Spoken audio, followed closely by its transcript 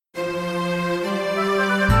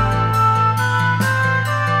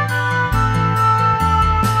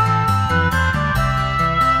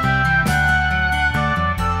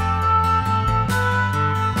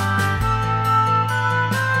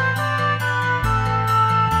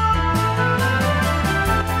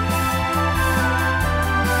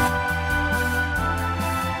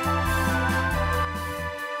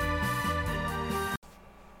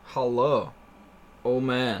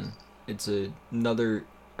man, it's another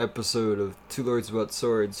episode of Two Lords About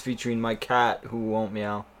Swords featuring my cat who won't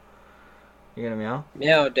meow. You gonna meow?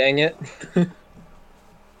 Meow, dang it.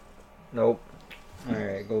 Nope.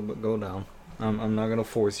 Alright, go down. I'm not gonna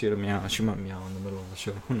force you to meow. She might meow in the middle of the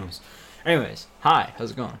show. Who knows? Anyways, hi,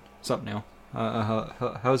 how's it going? What's up, Neil?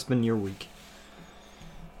 How's been your week?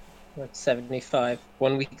 Like 75.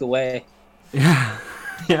 1 week away. Yeah,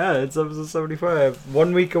 it's episode 75.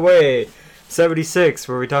 1 week away. 76,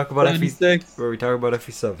 where we talk about 76. where we talk about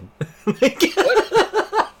FE7.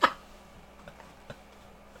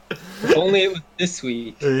 If only it was this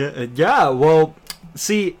week. Yeah, well,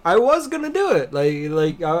 see, I was gonna do it.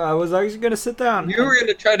 I was actually gonna sit down. You were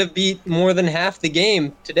gonna try to beat more than half the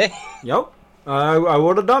game today. Yep, I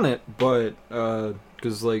would have done it, but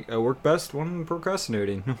because I work best when I'm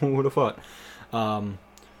procrastinating. Who would have thought?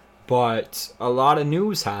 But a lot of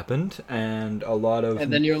news happened, and a lot of...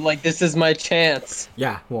 And then you're like, this is my chance.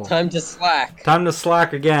 Yeah, well... Time to slack. Time to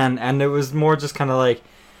slack again, and it was more just kind of like,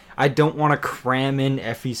 I don't want to cram in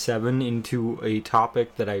FE7 into a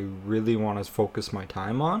topic that I really want to focus my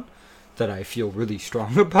time on, that I feel really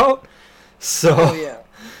strong about. So, Oh, yeah.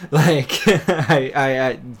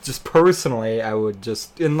 I just personally, I would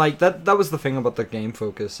just... And, that was the thing about the game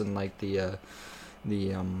focus and,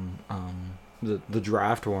 the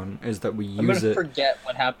draft one is that we use it. I'm gonna forget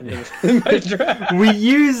what happened in my draft. We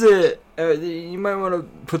use it. You might want to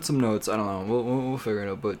put some notes. I don't know. We'll figure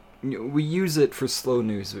it out. But we use it for slow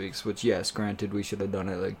news weeks. Which, yes, granted, we should have done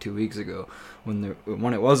it 2 weeks ago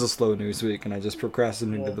when it was a slow news week, and I just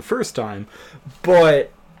procrastinated the first time.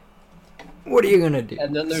 But what are you gonna do?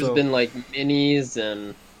 And then there's been minis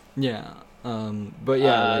and yeah. But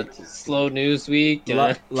yeah, slow news week.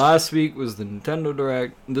 Last week was the Nintendo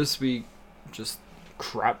Direct. This week, just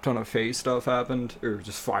crap ton of phase stuff happened, or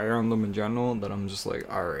just Fire Emblem in general, that I'm just like,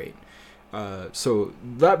 alright. So,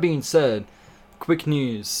 that being said, quick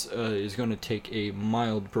news is going to take a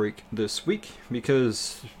mild break this week,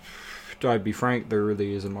 because, to be frank, there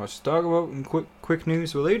really isn't much to talk about in quick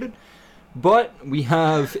news related. But we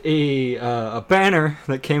have a banner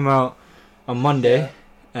that came out on Monday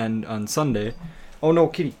and on Sunday. Oh no,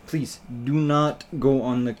 Kitty, please, do not go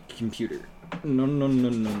on the computer. No.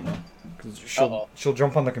 She'll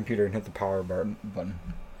jump on the computer and hit the power button.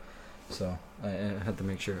 So I had to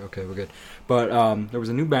make sure. Okay, we're good. But there was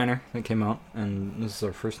a new banner that came out, and this is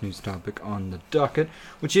our first news topic on the docket,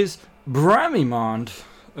 which is Bramimond,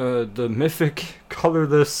 the mythic,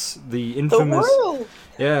 colorless, the infamous,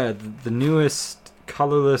 the newest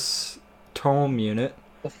colorless tome unit.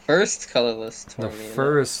 The first colorless tome unit. The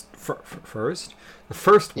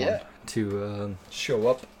first one to show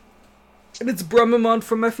up. And it's Bramimond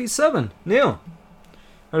from FE7. Neil,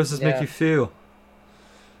 how does this make you feel?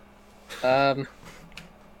 I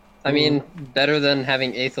mean, better than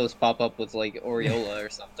having Athos pop up with Oriola or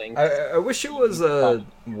something. I wish it was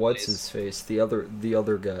what's his face? The other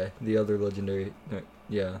guy, the other legendary.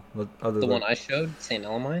 The one I showed, Saint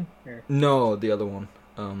Elamine. Or... No, the other one.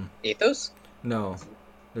 Athos? No,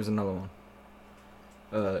 there's another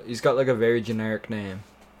one. He's got a very generic name.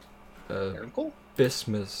 Miracle?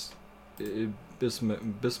 Bismix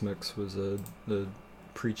was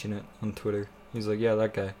preaching it on Twitter. He's like, yeah,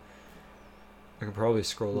 that guy. I can probably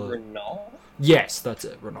scroll up. Renault? Yes, that's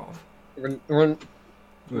it, Renault. Renault?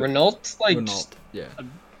 Renault, yeah.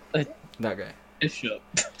 That guy. Bishop.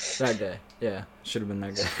 That guy, yeah. Should have been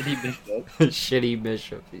that guy. Shitty Bishop. Shitty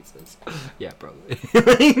Bishop, he says. Yeah, probably.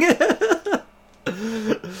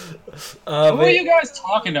 What are you guys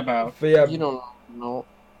talking about? But yeah, you don't know.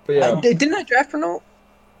 But yeah. Didn't I draft Renault?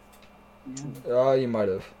 You might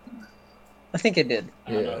have. I think I did.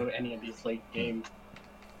 I don't know who any of these late game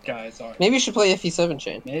guys are. Maybe you should play FE7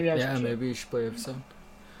 Shane. Maybe you should play FE7.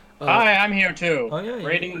 Hi, I'm here too. Oh yeah,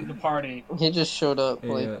 raiding the party. He just showed up.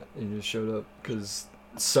 Yeah, he just showed up because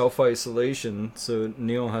self-isolation. So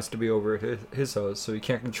Neil has to be over at his house, so he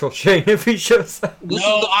can't control Shane if he shows up. This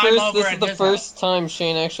is the first time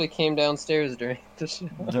Shane actually came downstairs during the show.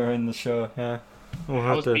 During the show, yeah.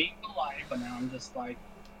 I was being polite, but now I'm just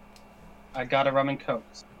I got a rum and coke.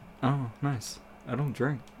 Oh, nice. I don't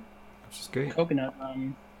drink, which is great. Coconut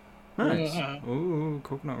Nice. Ooh,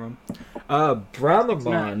 coconut rum.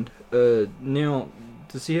 Bramimond, Neil,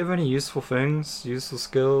 does he have any useful things, useful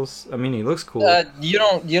skills? I mean, he looks cool. You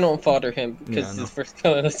don't fodder him because it's his first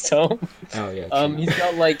colorless tome. Oh yeah. He's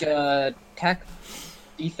got attack,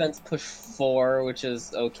 defense push 4, which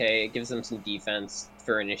is okay. It gives him some defense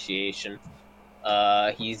for initiation.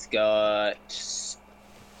 He's got,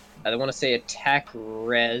 I want to say attack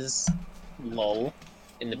res, lull,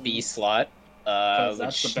 in the B slot.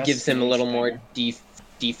 Which gives him a little more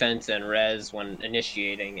defense and res when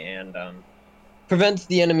initiating, and prevents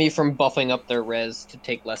the enemy from buffing up their res to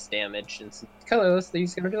take less damage. And since it's colorless,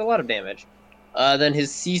 he's going to do a lot of damage. Then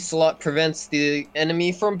his C slot prevents the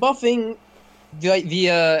enemy from buffing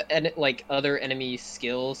via like other enemy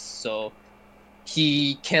skills. So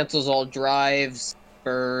he cancels all drives,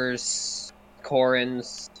 spurs,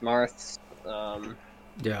 Corins, Smarths.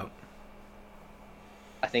 Yeah.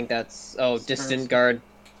 I think that's distant guard,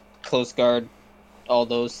 close guard, all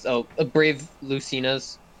those. Brave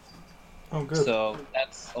Lucinas. Oh, good. So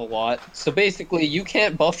that's a lot. So basically, you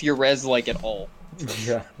can't buff your res like at all.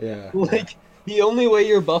 Yeah, yeah. Like the only way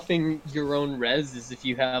you're buffing your own res is if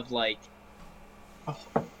you have like.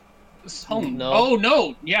 No. Oh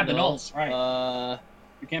no! Yeah, the No. nulls. Right.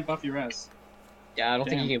 You can't buff your res. Yeah, I don't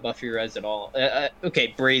think Damn. you can buff your res at all.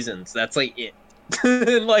 Okay, brazens. That's like it.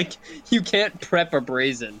 Like you can't prep a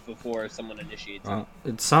brazen before someone initiates it.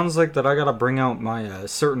 It sounds like that I gotta bring out my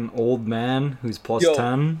certain old man who's plus Yo,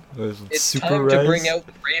 10. Who's It's super time res. to bring out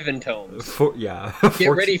the Raven Tomes. Yeah. Get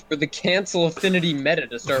ready for the cancel affinity meta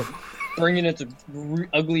to start bringing its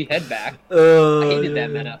ugly head back. I hated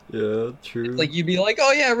that meta. Yeah, true. It's like you'd be like,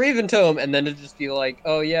 oh yeah, Raven Tome, and then it'd just be like,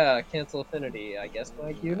 oh yeah, cancel affinity. I guess my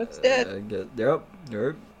unit's dead. Yep.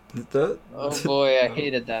 Oh boy, I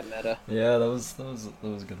hated that meta. Yeah, that was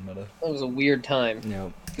a good meta. That was a weird time.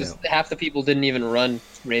 Yep. Because half the people didn't even run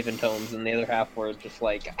Raven Tomes, and the other half were just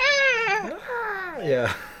like, ah!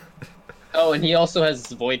 Yeah. Oh, and he also has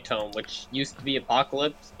Void Tome, which used to be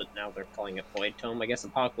Apocalypse, but now they're calling it Void Tome. I guess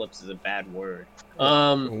Apocalypse is a bad word.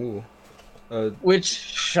 Ooh.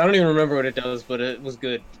 Which I don't even remember what it does, but it was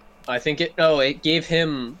good. I think it gave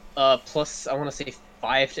him plus, I want to say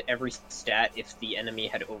 5 to every stat if the enemy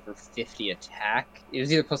had over 50 attack. It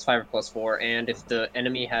was either plus 5 or plus 4, and if the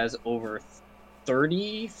enemy has over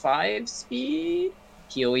 35 speed,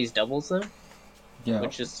 he always doubles them. Yeah.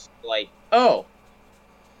 Which is like, oh,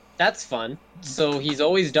 that's fun. So he's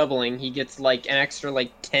always doubling. He gets like an extra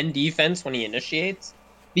like 10 defense when he initiates,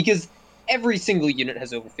 because every single unit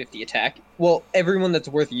has over 50 attack. Well, everyone that's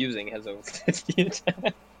worth using has over 50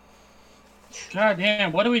 attack. God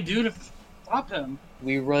damn! What do we do to stop him?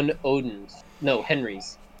 We run Odin's. No,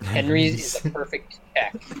 Henry's. Henry's is a perfect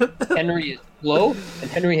attack. Henry is low,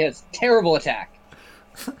 and Henry has terrible attack.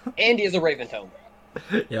 And he has a Raven Tome.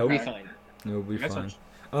 Yeah, We'll be fine. it'll be That's fine.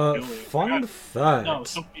 what- Fun fact No,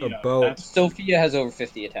 Sophia, about that's- Sophia has over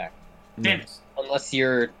 50 attack. Damn it. Unless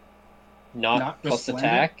you're not plus Resplendent?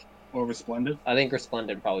 attack. Or Resplendent. I think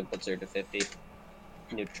Resplendent probably puts her to 50.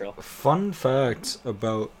 Neutral. Fun fact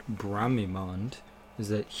about Bramimond is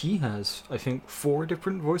that he has, I think, 4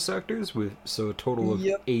 different voice actors with a total of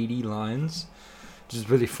Yep. 80 lines. Which is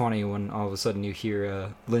really funny when all of a sudden you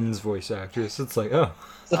hear Lynn's voice actress. It's like, oh.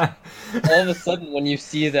 All of a sudden, when you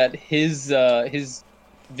see that his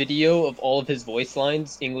video of all of his voice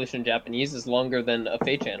lines, English and Japanese, is longer than a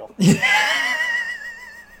Faye channel.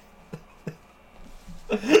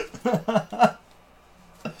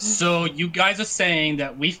 So you guys are saying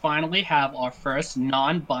that we finally have our first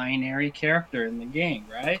non-binary character in the game,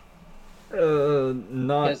 right? He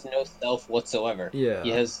Not. has no self whatsoever. Yeah.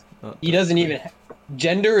 He doesn't even.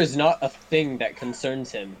 Gender is not a thing that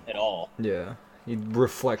concerns him at all. Yeah. He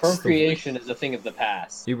reflects. Procreation is a thing of the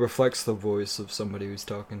past. He reflects the voice of somebody who's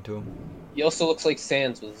talking to him. He also looks like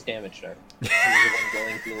Sans with his damage dart. He's the one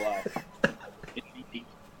going through life.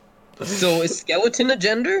 So is skeleton a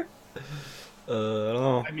gender? I don't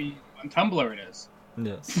know. I mean, on Tumblr it is.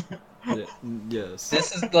 Yes. Yeah, yes.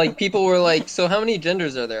 This is like people were like, so how many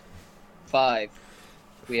genders are there? 5.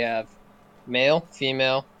 We have male,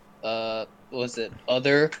 female, what was it?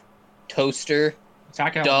 Other, toaster,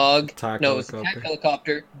 Attack Element. dog. Attack No, it was helicopter. attack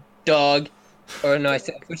helicopter, dog. Or no, I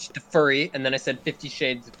said I switched to furry, and then I said 50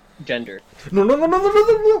 Shades of gender.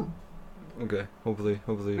 No. Okay. Hopefully,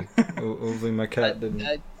 hopefully my cat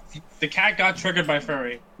didn't. The cat got triggered by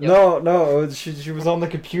furry. No. She was on the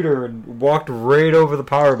computer and walked right over the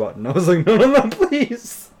power button. I was like, no,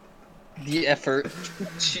 please. The effort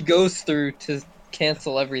she goes through to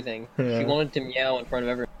cancel everything. Yeah. She wanted to meow in front of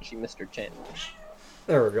everyone. She missed her chance.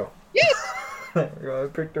 There we go. Yes! There we go. I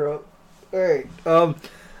picked her up. Alright.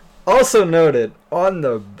 Also noted on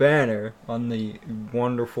the banner, on the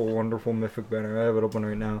wonderful, wonderful mythic banner, I have it open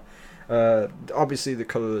right now. Obviously the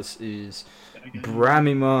colorless is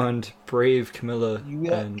Bramimond, Brave Camilla,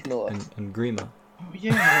 Yeah, and Camilla. and Grima. Oh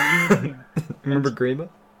yeah. Remember Grima?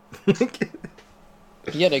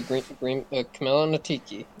 He had a green Camilla and a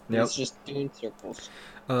Tiki. Yep. He's just doing circles.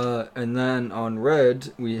 And then on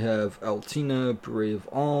red we have Altina, Brave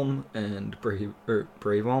Alm, and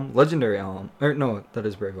Brave Alm, Legendary Alm. Or no, that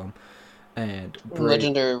is Brave Alm, and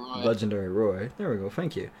Legendary Roy. Legendary Roy. There we go.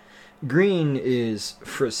 Thank you. Green is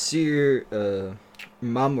Frasier,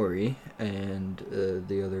 Mamori, and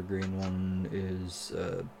the other green one is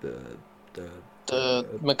The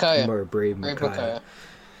Micaiah. Brave Brave Micaiah. Micaiah.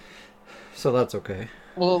 So that's okay.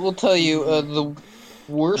 Well, we'll tell you, the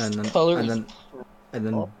worst And then- color and is then- And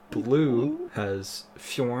then blue has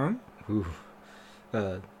Fjorm,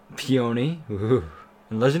 Peony,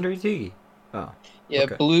 and Legendary Tiki. Oh, yeah,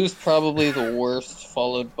 okay. blue's probably the worst,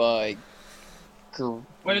 followed by What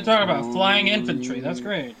are you talking about? Flying infantry. That's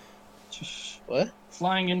great. What?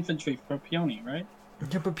 Flying infantry for Peony, right?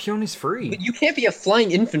 Yeah, but Peony's free. But you can't be a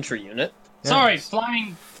flying infantry unit. Yeah, Sorry, it's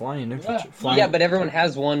flying. flying infantry. Yeah. Flying, Yeah, but everyone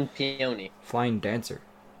has one peony. flying dancer,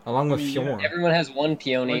 along with I mean, yeah. Fjorm. Everyone has one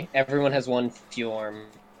peony. Like- Everyone has one fjorm.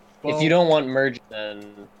 Well, If you don't want merge,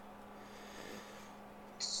 then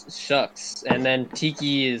shucks. And then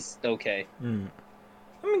Tiki is okay. Mm.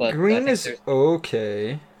 I mean, But I green think is there's-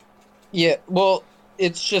 okay. Yeah, well,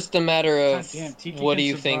 it's just a matter of Goddamn, Tiki what do can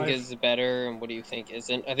you think survive. is better and what do you think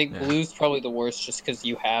isn't. I think Yeah. blue's probably the worst just because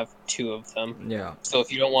you have two of them. Yeah. So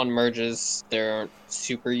if you don't want merges, they aren't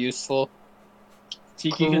super useful.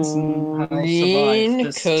 Tiki can somehow Green,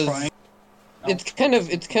 survive this 'cause trying.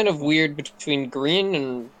 It's kind of weird between green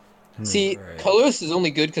and see, Right. colorless is only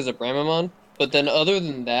good because of Bramamon, but then other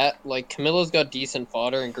than that, like Camilla's got decent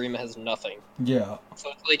fodder and Grima has nothing. Yeah. So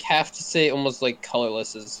it's like have to say almost like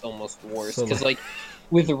colorless is almost worse So, because like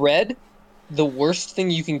with red, the worst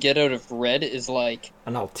thing you can get out of red is like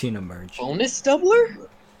An Altina merge, bonus doubler.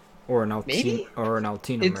 or an Altina, Maybe? or an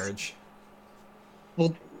Altina It's- merge.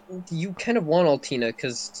 Well, you kind of want Altina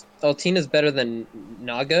because Altina's better than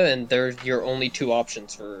Naga, and they're your only two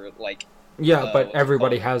options for like Yeah, but what's it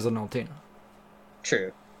everybody called? has an Altina.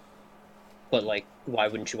 True. But like, why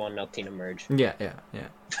wouldn't you want an Altina merge? Yeah.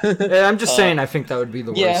 Yeah, I'm just saying. I think that would be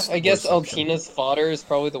the yeah. worst. I guess worst option. Altina's fodder is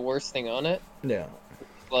probably the worst thing on it. Yeah.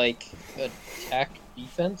 Like attack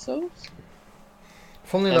defensive.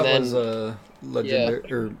 If only And that then- was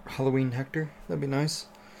legendary or Halloween Hector. That'd be nice.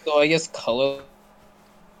 So I guess color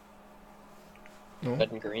No?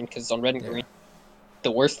 red and green because on red and Yeah. green,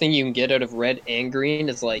 the worst thing you can get out of red and green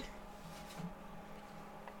is like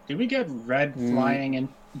Did we get red flying in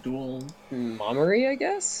dual? Momori, I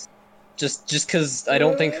guess. Just because I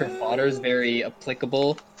don't think her fodder is very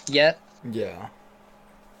applicable yet. Yeah.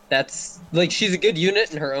 That's like she's a good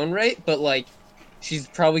unit in her own right, but like she's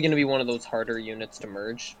probably going to be one of those harder units to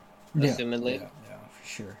merge, assumedly. Yeah, for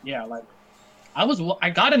sure. Yeah, like I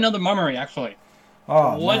got another Mummery actually.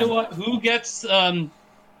 Oh, Who gets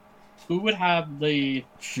who would have the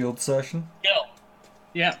Shield session? skill?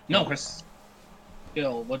 Yeah, no, her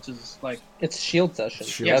skill, which is like It's shield session.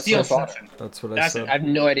 Shield. yeah, That's seal her fodder. session. That's what I That's said. I have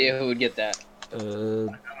no idea who would get that.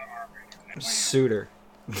 Suitor.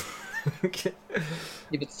 Okay.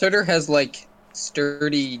 Yeah, but Sutter has like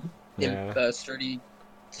sturdy, Yeah. sturdy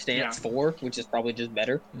stance Yeah. 4, which is probably just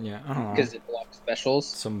better Yeah, I don't know. because it blocks specials.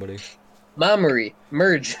 Somebody. Momori,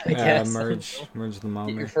 merge, I guess. Merge the Get your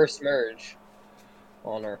mom. first merge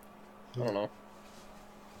on her. I don't know.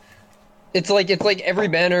 It's like every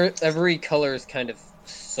banner, every color is kind of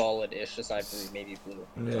solid-ish, aside from maybe blue.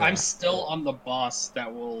 Yeah. I'm still on the boss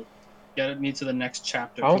that will get me to the next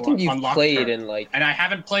chapter. I don't to think you've unlock played her. in like And I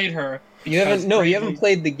haven't played her. you haven't. because No, you Bravely- haven't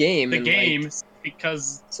played the game. the in, game like,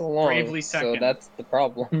 because so long. Bravely So second. that's the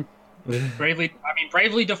problem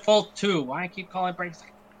Bravely Default 2. Why I keep calling it Bravely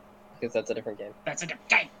Second? because that's a different game. That's a different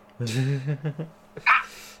game.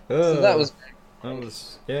 So that was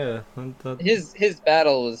yeah. his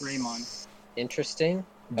battle was Greymon. interesting.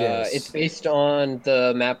 Yes. It's based on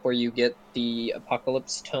the map where you get the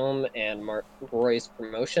Apocalypse Tome and Roy's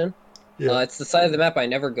promotion. Yeah. It's the side of the map I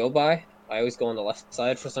never go by. I always go on the left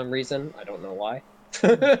side for some reason. I don't know why.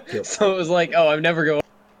 So it was like, oh, I've never go.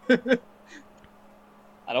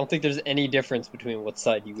 I don't think there's any difference between what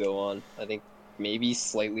side you go on. I think maybe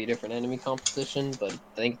slightly different enemy composition, but I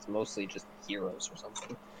think it's mostly just heroes or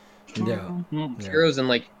something. Yeah. Mhm. Yeah. Heroes and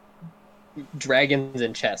like dragons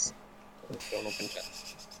and chests. Don't open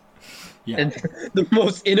chests. Yeah. And the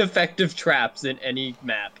most ineffective traps in any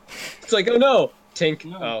map. It's like, oh no, tink.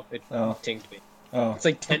 No. Oh, it Oh. tinked me. Oh. It's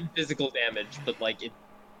like 10 physical damage, but like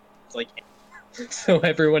it's like so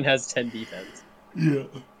everyone has 10 defense. Yeah.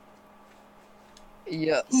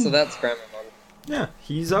 Yeah, so that's Grandmamon. Yeah.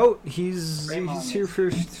 He's out. He's Greymon here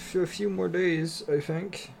is- for a few more days, I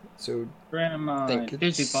think. So Grandma Think did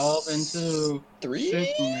it's evolve into 3?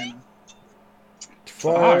 Superman.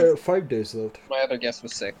 5 days left. My other guess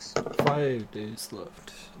was 6. 5 days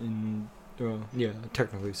left. Yeah,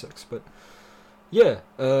 technically 6, but Yeah.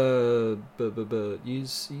 But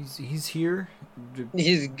he's here.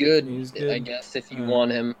 He's good, He's good. I guess, if you Uh,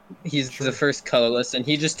 want him. He's sure. the first colorless, and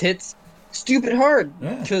he just hits stupid hard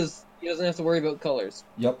Yeah. because he doesn't have to worry about colors.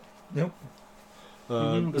 Yep.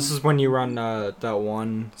 This is when you run that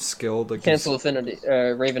one skill that Cancel affinity,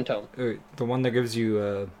 Raven Tome. the one that gives you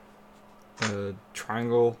a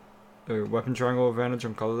triangle, or weapon triangle advantage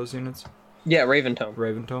on colorless units. Yeah, Raven Tome.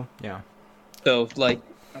 Raven Tome. Yeah. So, like,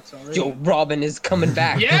 That's alright. yo, Robin is coming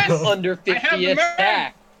back. Yes! Under I have 50 the merge!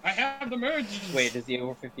 attack. I have the merge. Wait, is he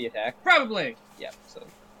over 50 attack? Probably. Yeah, so.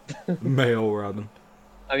 Male Robin.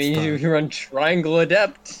 I mean, Fine. you run Triangle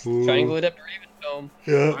Adept. Ooh. Triangle Adept Raven Tome.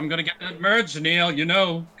 Yeah. I'm gonna get that merge, Neil. You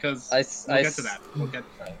know, because we'll get to that. We'll get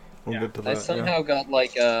to that. We'll Yeah. get to I that. somehow got,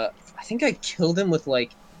 like, I think I killed him with,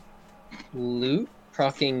 like, loot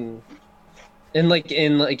procking. In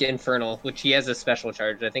Infernal, which he has a special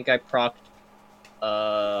charge. I think I procced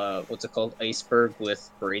what's it called? Iceberg with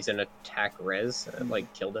Brazen Attack Res and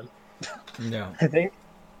like killed him. Yeah. I think.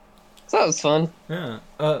 So that was fun. Yeah.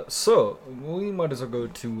 So we might as well go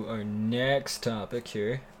to our next topic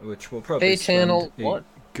here, which will probably Fey Channel spend a 1.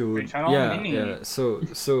 Good. Fey Channel Yeah. Mini. Yeah.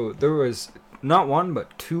 So there was not one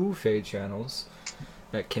but two Fey channels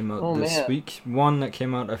that came out Oh, this man. week. One that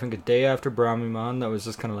came out I think a day after Brahmiman that was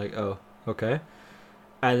just kind of like, oh, okay.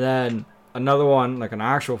 And then another one, like an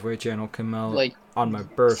actual Fey channel, came out Like, on my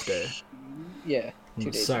birthday, yeah. on 2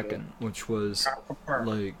 the days second, which was What?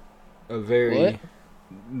 like a very. What?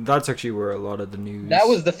 That's actually where a lot of the news. That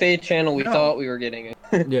was the Fey channel we No. thought we were getting.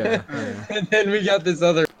 Yeah. Yeah. And then we got this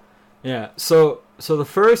other. Yeah, so the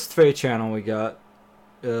first Fey channel we got,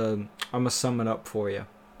 I'm gonna sum it up for you.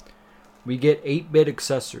 We get 8-bit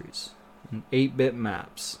accessories and 8-bit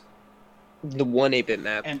maps, The 1 8-bit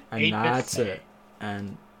map. And and 8-bit that's Fey. it.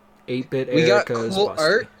 And 8-bit We got Erica is cool busted.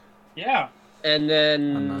 art. Yeah. And then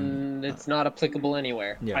And then- it's not applicable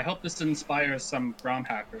anywhere. Yeah. I hope this inspires some ROM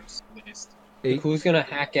hackers, at least. Eight- Who's gonna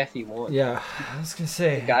hack FE1? Yeah, I was gonna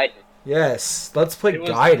say. Gaiden. Yes, let's play It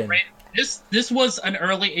was Gaiden. great. This was an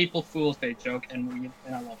early April Fool's Day joke, and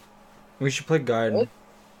I love it. We should play Gaiden. What?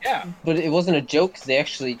 Yeah, But it wasn't a joke because they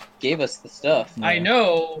actually gave us the stuff. Yeah. I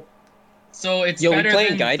know. So it's Yo, we better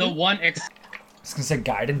playing than the Gaiden? one. I was gonna say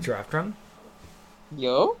Gaiden Draft Run.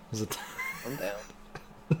 Yo, Is it? I'm down.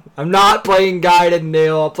 I'm not playing Gaiden,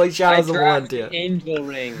 Neil. I'll play Shadows of draft Valentia. Angel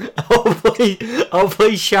Ring. I'll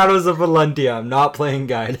play Shadows of Valentia. I'm not playing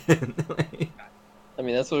Gaiden. I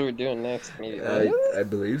mean, that's what we're doing next. Maybe. I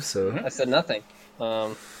believe so. I said nothing.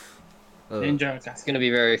 Ninja. It's gonna be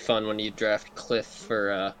very fun when you draft Cliff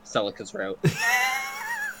for Celica's route.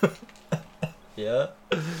 Yeah.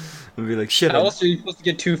 I'll be like, shit. How else are you supposed to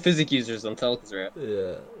get 2 physic users on Celica's route?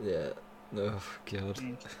 Yeah. Oh, God.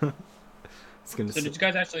 It's gonna So did you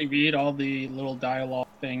guys actually read all the little dialogue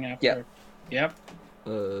thing after? Yeah.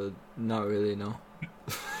 Yep. Not really, no.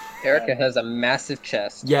 Erica has a massive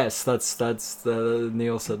chest. Yes, that's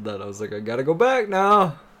Neil said that. I was like, I gotta go back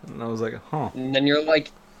now. And I was like, huh. And then you're like,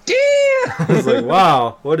 damn! I was like,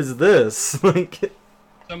 wow, what is this? Like,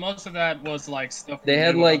 So most of that was like stuff They we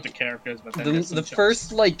had, knew about like, the characters, but then The there's some jokes.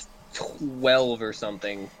 first, like, 12 or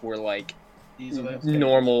something were, like, These are the-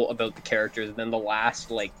 normal about the characters, and then the last,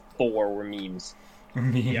 like, 4 were memes.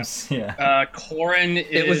 memes, yeah. Corrin is.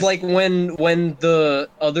 It was like when the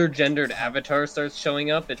other gendered avatar starts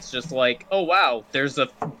showing up, it's just like, oh wow, there's a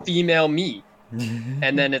female me.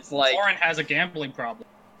 And then it's like, Corrin has a gambling problem.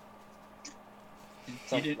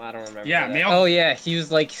 some- He did- I don't remember. Yeah, that. male- Oh yeah, he was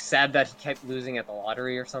like sad that he kept losing at the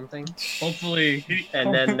lottery or something. Hopefully,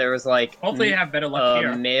 And then there was like, hopefully you have better luck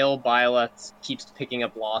here. male Byleth keeps picking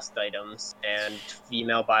up lost items, and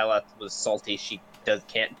female Byleth was salty. She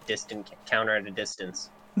can't counter at a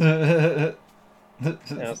distance. And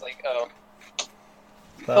I was like, oh,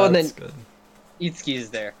 Oh, and then- That's good. Itsuki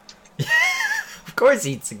is there. Of course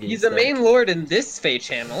Itsuki. He's a main lord in this Fey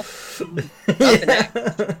channel.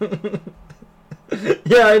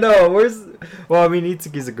 Yeah, I know. Well, I mean,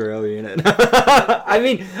 Itsuki's a girl unit. I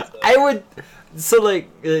mean, I would. So like,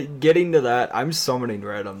 getting to that, I'm summoning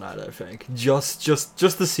red on that. I think just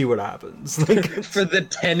to see what happens. Like, For the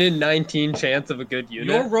 10 in 19 chance of a good unit.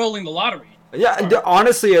 You're rolling the lottery. yeah.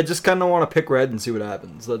 Honestly, I just kind of want to pick red and see what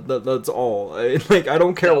happens. That's all. I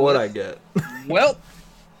don't care what I get. Well,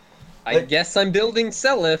 I guess I'm building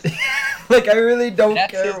Selith. Like, I really don't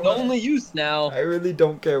That's care. his only use now. I really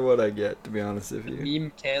don't care what I get, to be honest with you.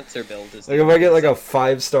 Meme cancer build is. Like, if I get like a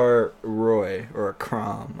 5-star Roy or a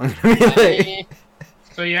Crom, I'm gonna be like, Hey,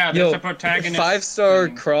 So yeah, there's Yo, a protagonist. 5-star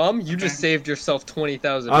thing. Crom, you just saved yourself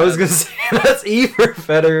 20,000. I was gonna say that's Eber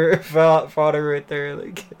fodder right there.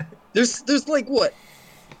 Like, There's like what,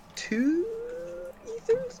 2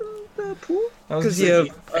 Aethers in the pool? I was 'Cause gonna you say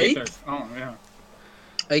have Ike, Aethers. Oh yeah.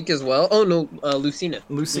 Ike as well. Oh no, Lucina.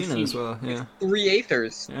 Lucina as well. Yeah. 3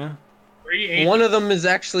 Aethers. Yeah. 3 Aethers. One of them is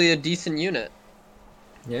actually a decent unit.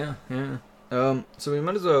 Yeah. Yeah. So we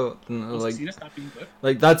might as well like Lucina stopped being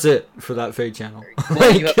good. that's it for that Fade channel.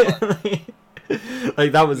 Well, you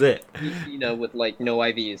like that was it. You know, with like no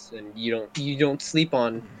IVs, and you don't sleep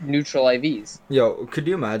on neutral IVs. Yo, could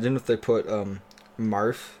you imagine if they put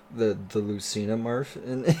Marth, the Lucina Marth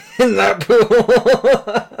in that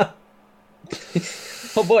pool?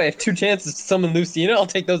 Oh boy, I have 2 chances to summon Lucina. I'll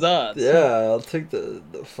take those odds. Yeah, I'll take the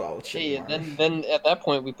Fauci. Hey, and then at that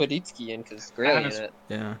point we put Itsuki in because Grail Honest- unit.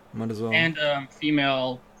 Yeah, might as well. And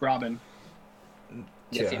female Robin.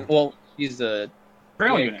 yeah. Well, she's a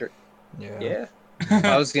Grail yeah, unit. Yeah. Yeah.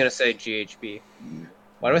 I was gonna say GHB.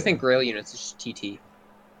 Why do I think Grail units is just TT?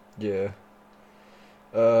 Yeah.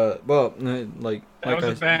 Well, like That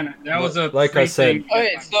was a ban. That was a like I free said- thing.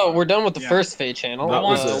 Okay, so we're done with the Yeah. first Fate channel. That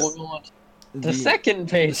was We'll it. go on to the second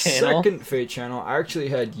Fate the channel. second Fate channel actually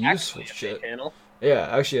had useful Actually, a Fate shit. channel. Yeah,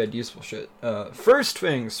 actually had useful shit. First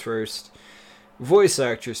things first, voice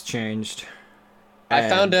actress changed. I and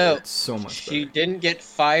found out it's so much she didn't get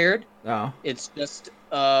fired. better. It's just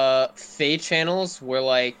Fate channels were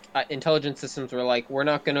like intelligence systems were like, we're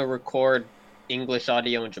not gonna record English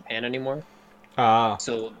audio in Japan anymore.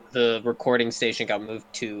 So the recording station got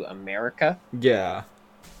moved to America. Yeah.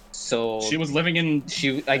 So She was living in.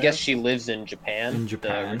 I guess she lives in Japan. In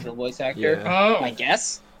Japan. The original voice actor. Yeah. Oh. I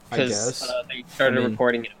guess I because guess. they started I mean-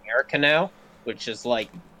 recording in America now, which is like,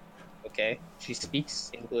 okay, she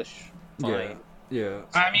speaks English fine. Yeah.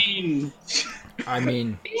 I mean.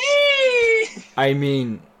 I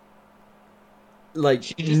mean, like,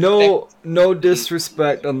 She just no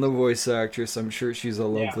disrespect on the voice actress. I'm sure she's a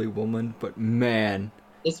lovely woman, but man,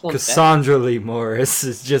 This one's Cassandra Lee Morris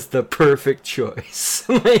is just the perfect choice.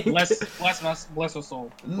 Like, Bless her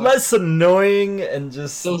soul. less annoying and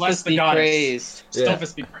just so Bless the be goddess. praised. Yeah.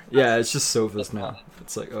 Sophus be praised. yeah, it's just Sophus now.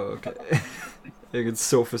 It's like, oh, okay. Like it's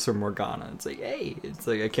Sophus or Morgana. It's like, hey, it's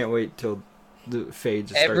like I can't wait till the Faye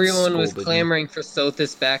just starts Everyone was scolding. clamoring for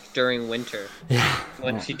Sothis back during winter Yeah.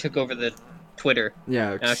 when she took over the Twitter.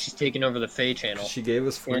 Yeah. Now she's taking over the Faye channel. She gave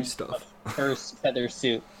us free in stuff. Her feather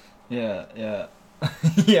suit. Yeah, yeah.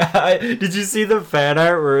 Yeah, did you see the fan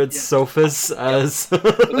art where it's Yeah. Sophus as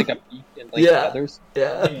With like a beak and like Yeah. feathers.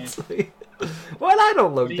 yeah, Yeah. it's like, well, I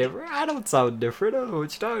don't look What do you- different. I don't sound different. I don't know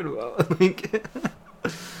what you're talking about.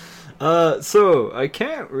 Like, so I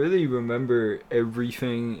can't really remember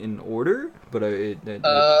everything in order, but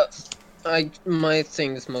My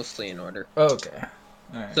thing's mostly in order. okay.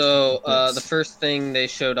 Alright. So That's- the first thing they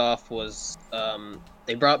showed off was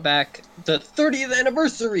they brought back the 30th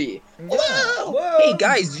anniversary. Whoa! Whoa! Hey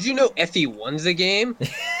guys, did you know FE1's a game?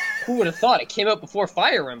 Who would have thought? It came out before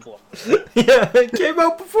Fire Emblem. Yeah, it came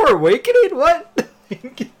out before Awakening. What?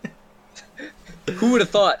 Who would have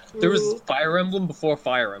thought? There was Fire Emblem before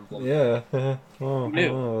Fire Emblem. Yeah. Oh, I knew?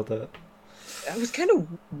 don't know about that. That was kind of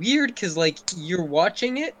weird because like you're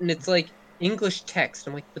watching it and it's like English text.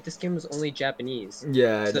 I'm like, but this game was only Japanese.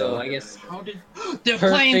 Yeah, I So know. I guess How did they're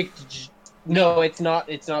playing? perfect. No, it's not.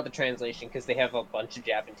 It's not the translation because they have a bunch of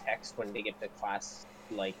Japan text when they get the class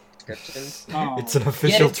like descriptions. Oh. It's an Yet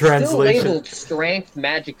official it's still translation. labeled strength,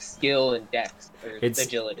 magic, skill, and dex or It's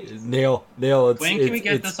agility. Neil. It's, When it's, can we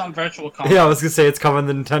get it's, this on Virtual Console? Yeah, I was gonna say it's coming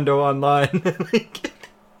to Nintendo Online. Like,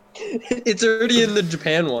 It's already in the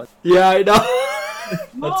Japan one. yeah, I know.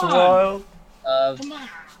 Come That's on. wild. Come on.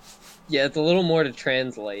 Yeah, it's a little more to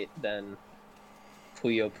translate than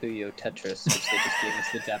Puyo Puyo Tetris, which they just gave us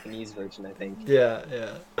the Japanese version, I think. Yeah,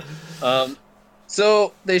 yeah.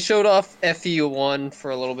 So they showed off FE1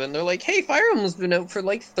 for a little bit, and they're like, "Hey, Fire Emblem's been out for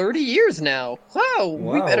like 30 years now. Wow,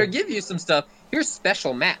 we Wow. better give you some stuff. Here's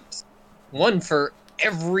special maps, one for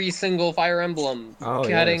every single Fire Emblem, Oh,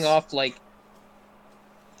 cutting yes. off like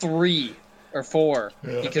 3 or 4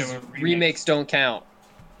 Yeah. because They were remakes. remakes don't count,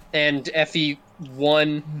 and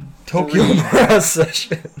FE1, Tokyo 3, Mirage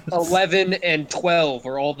Session. 11, and 12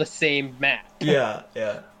 are all the same map. Yeah,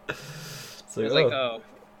 yeah. So, I was like, oh,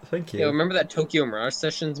 thank you. yeah, remember that Tokyo Mirage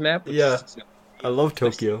Sessions map? Which Yeah. is I love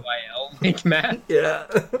Tokyo. YL make map. Yeah.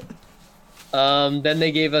 Then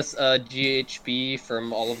they gave us GHB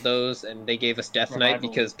from all of those, and they gave us Death Knight Revival.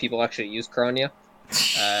 because people actually use Kronia.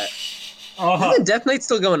 Oh, Isn't Death Knight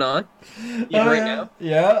still going on? Yeah, right now.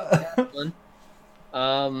 Yeah.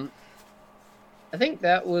 I think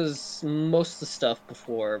that was most of the stuff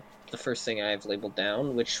before the first thing I've labeled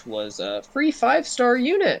down, which was a free 5-star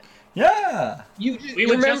unit. Yeah. You We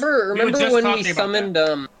were remember just when we talking about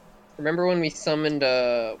summoned remember when we summoned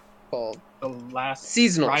called the last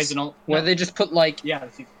seasonal, where they just put like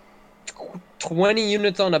 20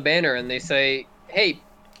 units on a banner and they say, hey,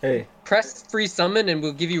 press free summon and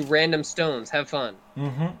we'll give you random stones. Have fun.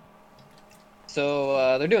 Mm-hmm.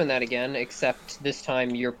 So they're doing that again, except this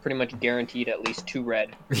time you're pretty much guaranteed at least 2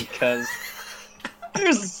 red because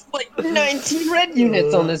there's like 19 red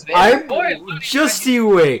units on this banner. Just you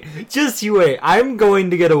wait. I'm going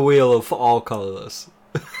to get a wheel of all colorless.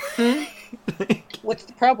 What's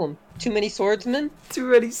the problem? Too many swordsmen? Too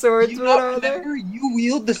many swordsmen are there? You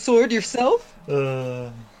wield the sword yourself?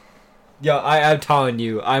 Yeah, I'm telling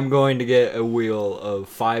you, I'm going to get a wheel of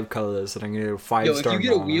 5 colorless, and I'm going to get a 5-star. If you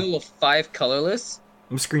get a wheel of 5 colorless,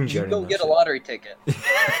 I'm screenshotting. You go get a lottery ticket.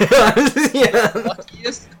 Yeah.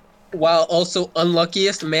 Luckiest, while also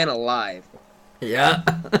unluckiest man alive. Yeah.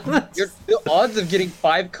 The odds of getting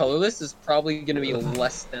 5 colorless is probably going to be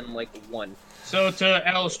less than like 1. So to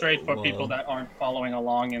illustrate for people that aren't following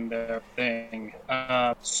along in their thing,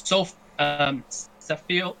 Seth,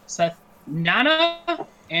 Nana,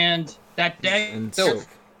 and that deck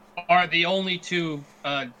are the only 2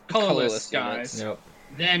 colorless guys. Yep.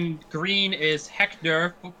 Then green is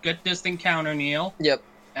Hector, Good Distant Counter Neil. Yep.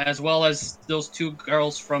 As well as those 2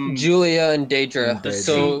 girls from Julia and Daedra.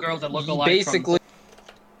 So 2 girls that look alike. Basically,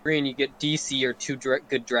 green you get DC or 2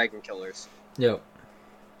 good dragon killers. Yep.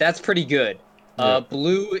 That's pretty good.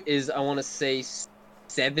 Blue is, I want to say,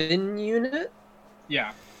 7 unit.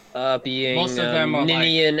 Yeah. Being most of them are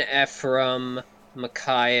Ninian, Ephraim,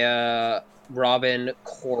 Micaiah, Robin,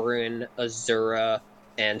 Corrin, Azura,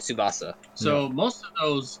 and Tsubasa. So most of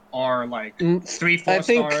those are like 3-4 I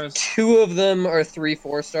think stars. 2 of them are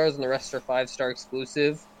 3-4 stars, and the rest are 5-star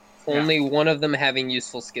exclusive. Only one of them having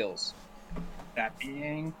useful skills. That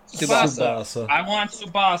being Tsubasa. I want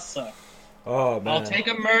Tsubasa. Oh man. I'll take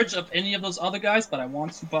a merge of any of those other guys, but I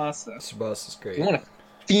want Tsubasa. Tsubasa's great. You want a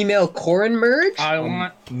female Corrin merge? I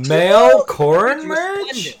want male Corrin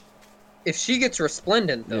merge? If she gets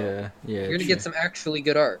resplendent, though, you're gonna get some actually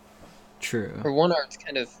good art. True. Her one art's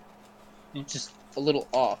kind of just a little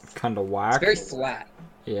off. Kind of whack. It's very flat.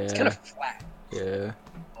 Yeah. It's kind of flat. Yeah.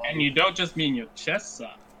 And you don't just mean your chest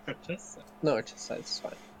side. No, her chest side's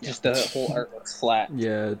fine. Just the whole art looks flat.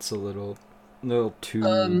 Yeah, it's a little too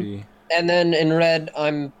moody. And then in red,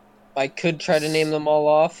 I could try to name them all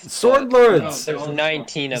off. Sword Lords! There's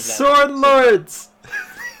 19 of them. Sword Lords!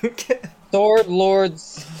 Sword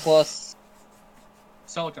Lords plus...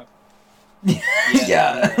 Soldier.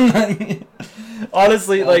 Yeah.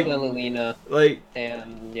 Honestly, Lilina,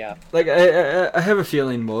 and I have a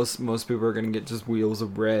feeling most people are gonna get just wheels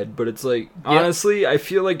of red, but it's like honestly, I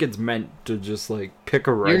feel like it's meant to just like pick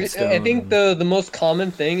a red stone. I think the most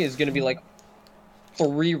common thing is gonna be like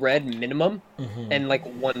 3 red minimum and like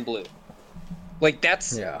 1 blue. Like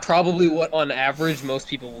that's probably what on average most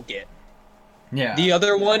people will get. Yeah. The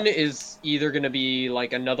other one is either gonna be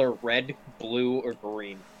like another red, blue, or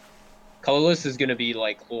green. Colorless is gonna be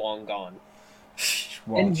like long gone.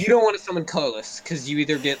 And you don't want to summon colorless because you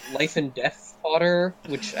either get life and death fodder,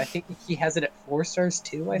 which I think he has it at 4 stars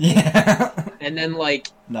too. I think. Yeah. And then like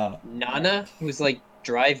Nana, who's like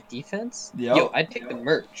drive defense. Yep. Yo, I'd take the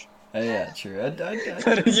merge. Yeah, true.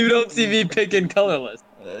 But you don't see me picking colorless.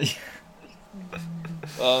 I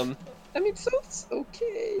mean, so it's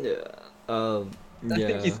okay. Yeah. I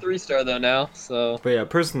think he's 3-star though now, so... But yeah,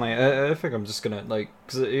 personally, I think I'm just gonna, like...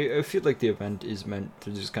 Because I feel like the event is meant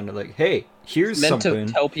to just kind of like, hey, here's something... meant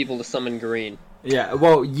to tell people to summon green. Yeah,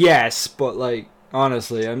 well, yes, but, like,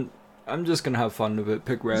 honestly, I'm just gonna have fun with it,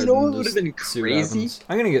 pick red, you know what and would have been crazy?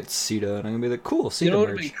 I'm gonna get Sita, and I'm gonna be like, cool, Sita You know what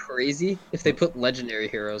merge. would have been crazy? If they put legendary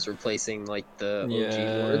heroes replacing, like, the OG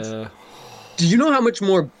lords. Do you know how much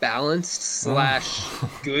more balanced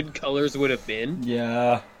 / good colors would have been?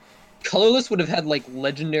 Yeah. Colorless would have had, like,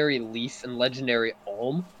 legendary Leaf and legendary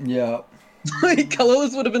Olm. Yeah. Like,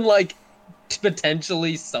 Colorless would have been, like,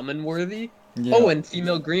 potentially summon-worthy. Yeah. Oh, and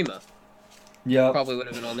female Grima. Yeah. Probably would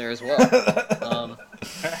have been on there as well.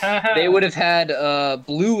 They would have had,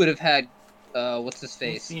 Blue would have had, what's his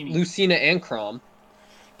face? Lucina and Chrom.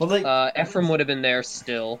 But, like... Ephraim would have been there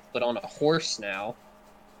still, but on a horse now.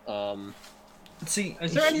 See...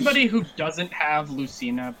 Is there anybody who doesn't have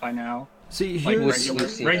Lucina by now? See, like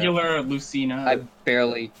here's... regular Lucina. I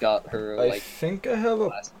barely got her, I think I have a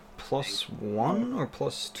 +1 or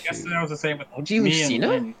 +2. I guess that was the same with OG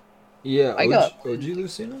Lucina? Yeah, I got OG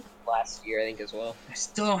Lucina? Last year, I think, as well. I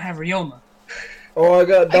still don't have Ryoma. Oh, I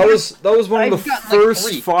got... That was one of the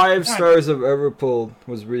first 5 stars I've ever pulled,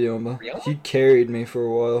 was Ryoma. He carried me for a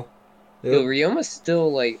while. Yep. Yo, Ryoma's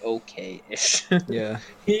still, like, okay-ish. Yeah.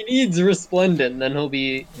 He needs Resplendent, then he'll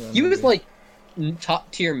be... he was, like,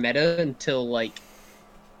 top-tier meta until, like,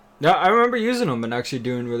 Yeah, I remember using them and actually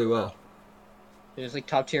doing really well. It was like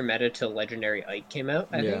top tier meta till Legendary Ike came out,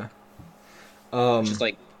 I think. Which is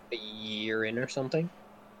like a year in or something.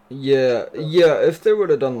 Yeah, if they would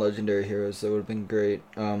have done Legendary Heroes, that would have been great.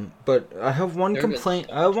 But I have one complaint.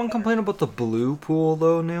 I have one complaint about the blue pool,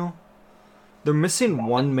 though, Neil. They're missing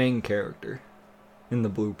one main character in the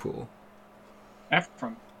blue pool.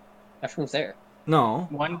 Ephraim's there. No.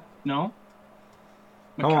 One? No?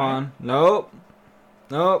 Come on. Nope.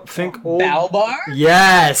 Think old. Balbar?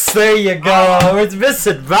 Yes, there you go. It's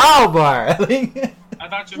missing Balbar. I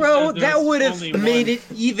thought you Bro, said that would have only made one. it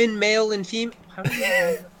even male and female. How do you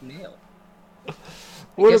know male? I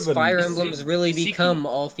Would've guess been- Fire Emblems really become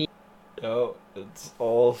all female. Oh, it's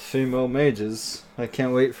all female mages. I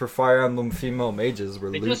can't wait for Fire Emblem female mages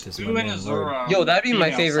where They Lute just is do my an main lord. Azura. Yo, that'd be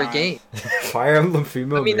my female favorite side. game. Fire Emblem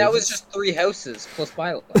female I mean, that was mages? just 3 houses plus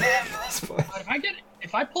Byleth.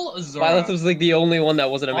 If I pull Azura Byleth was like the only one that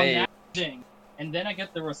wasn't a on mage. that thing, and then I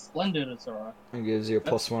get the Resplendent Azura, It gives you a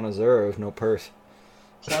 +1 Azura with no perf.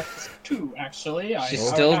 plus 2 actually. She I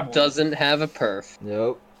still have one. doesn't have a perf.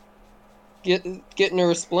 Yep, Getting a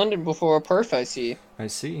Resplendent before a perf, I see. I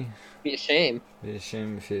see. Be a shame. Be a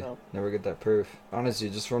shame if you Oh. never get that perf. Honestly,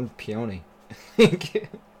 just run Peony.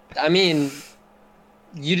 I mean,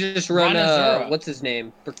 you just run, Run Azura. what's his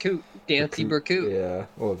name? Berkut. Dancy Berkut. Yeah,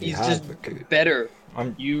 well, if you He's have just Berkut. better.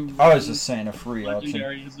 You I was just saying a free option.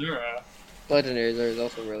 Legendary Azura. Legendary is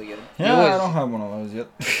also really good. You Yeah, always- I don't have one of those yet.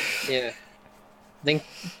 Yeah. I think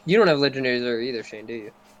you don't have Legendary Zora either, Shane, do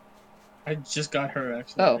you? I just got her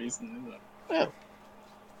actually Oh. recently. Oh.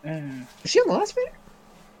 Eh. Is she on the last beta?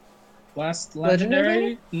 Last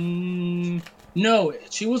Legendary? legendary? No,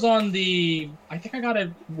 she was on the. I think I got it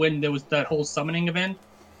when there was that whole summoning event.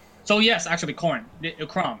 So yes, actually, Corn,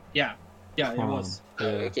 Crom, yeah, it was.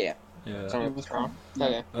 Yeah. Yeah. Yeah. So It was Crom.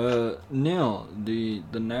 Okay. Neil, the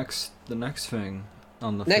next thing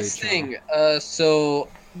on the Next Fate thing, channel. so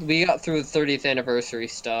we got through the 30th anniversary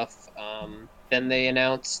stuff. Then they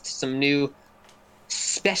announced some new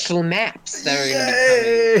special maps that are going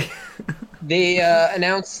to be coming. They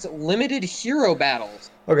announced limited hero battles.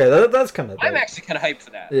 Okay, that's kind of. I'm actually kind of hyped for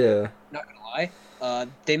that. Yeah. Not gonna lie.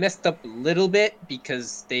 They messed up a little bit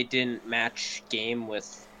because they didn't match game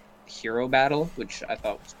with hero battle, which I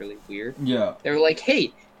thought was really weird. Yeah. They were like,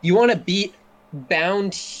 "Hey, you want to beat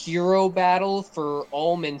bound hero battle for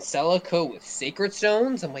Ulm and Celica with sacred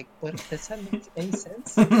stones?" I'm like, "What? Does that make any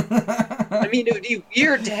sense?" I mean, it would be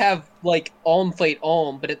weird to have like Ulm fight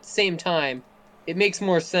Ulm, but at the same time, it makes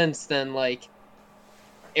more sense than like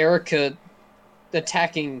Erica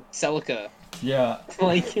attacking Celica. Yeah.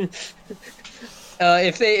 Like,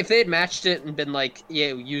 if they had matched it and been like,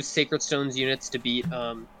 yeah, use Sacred Stones units to beat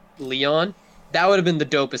Leon, that would have been the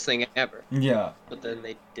dopest thing ever. Yeah. But then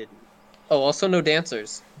they didn't. Oh, also no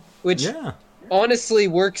dancers, which Yeah. honestly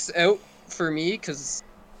works out for me because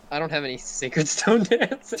I don't have any Sacred Stone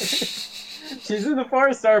dancers. She's in the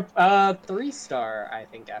 4-star, 3-star, I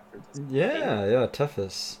think, after this. Yeah.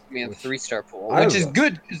 Toughest. We have a 3-star pool, I which is have-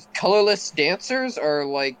 good because colorless dancers are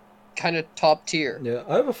like kind of top tier. Yeah,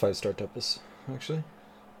 I have a 5-star Tempest, actually.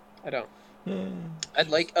 I don't. Yeah. I'd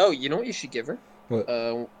like. Oh, you know what you should give her? What?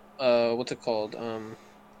 What's it called?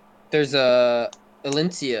 There's a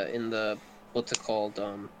Alencia in the. What's it called?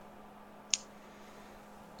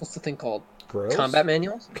 What's the thing called? Grails? Combat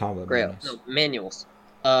manuals. Combat Grail. manuals. No, manuals.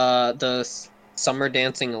 The Summer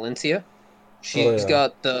Dancing Alencia. She's Oh, yeah.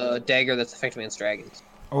 got the dagger that's effective against dragons.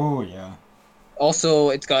 Oh, yeah. Also,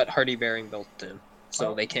 it's got Hardy Bearing built in,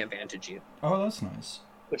 so they can't vantage you. Oh, that's nice.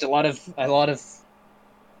 Which a lot of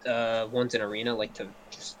ones in arena like to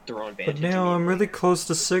just throw on But vantage. now I'm really close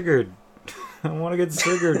to Sigurd. I want to get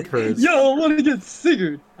Sigurd first. Yo, I want to get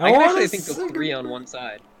Sigurd. I can want actually a think of Sigurd. 3 on one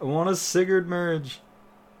side. I want a Sigurd merge.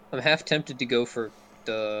 I'm half tempted to go for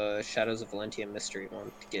the Shadows of Valentia Mystery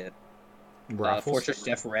one to get Raffles? Fortress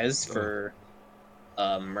Def Res for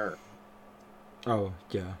Myr. Oh,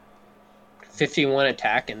 yeah. 51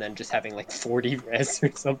 attack and then just having like 40 res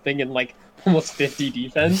or something and like almost 50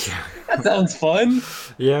 defense. That sounds fun.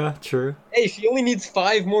 Yeah, true. Hey, she only needs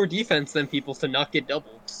 5 more defense than people to not get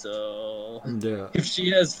doubled. So Yeah. if she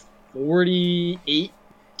has 48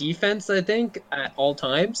 defense, I think, at all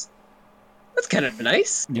times, that's kind of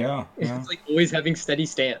nice. Yeah. It's like always having steady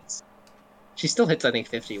stance. She still hits, I think,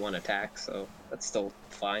 51 attack, so that's still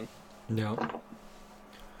fine. Yeah.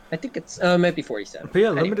 I think it's might be 47. But yeah,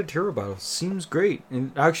 Anyway. limited hero battle seems great,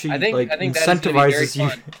 and actually I think like that is gonna be very incentivizes you.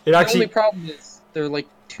 fun. It The actually, only problem is they're like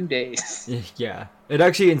 2 days. yeah, it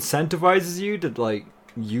actually incentivizes you to like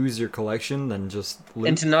use your collection than just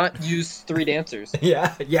And to not use 3 dancers.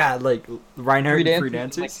 yeah, like Reinhardt 3 and free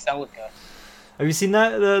dancers, dancers. like Celica. Have you seen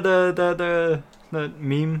that the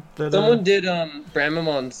meme? Someone did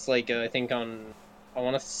Bramamon's like I think on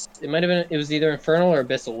it might have been it was either Infernal or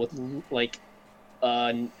Abyssal with like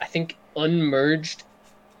I think unmerged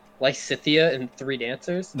Lysithea and 3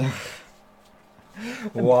 dancers.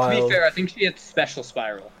 Wild. To be fair, I think she had Special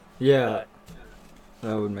Spiral. Yeah,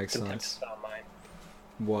 that would make sense.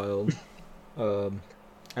 Wild. Did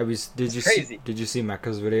you see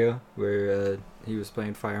Mecha's video where he was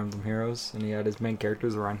playing Fire Emblem Heroes and he had his main character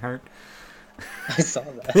as Reinhardt? I saw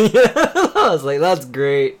that. Yeah, I was like, that's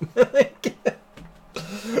great. It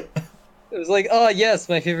was like, oh yes,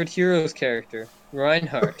 my favorite Heroes character,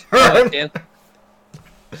 Reinhardt. Oh,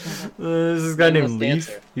 there's this guy named Leaf.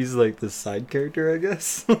 Dancer. He's like the side character, I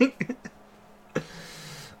guess.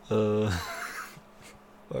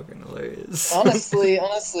 Fucking hilarious. Honestly,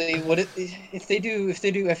 what if they do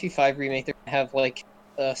FE5 remake? They're gonna have like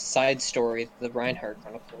a side story, the Reinhardt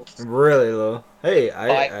Chronicles. Really though? Hey,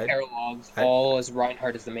 5 paralogs, all as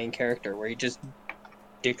Reinhardt is the main character, where he just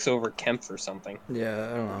dicks over Kemp or something. Yeah,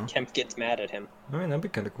 I don't know. Kemp gets mad at him. I mean, that'd be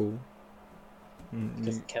kind of cool.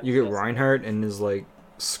 You get Reinhardt and his like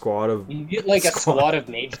squad of. You get like a squad of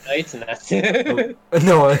Mage Knights, and that's it.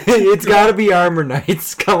 No, it's gotta be Armor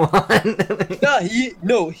Knights. Come on. He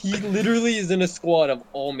literally is in a squad of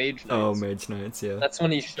all Mage Knights. Oh, Mage Knights, yeah. That's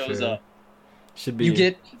when he shows up. Should be. You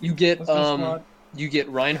get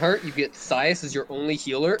Reinhardt, you get Sias as your only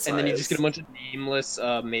healer, and then you just get a bunch of nameless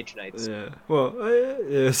Mage Knights. Yeah. Well,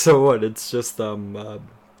 so what? It's just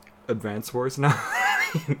Advance Wars now.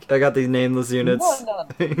 I got these nameless units.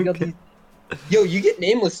 Yo, you get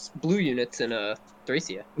nameless blue units in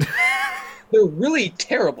Thracia. They're really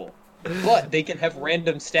terrible, but they can have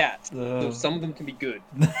random stats. So some of them can be good.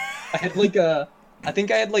 I think I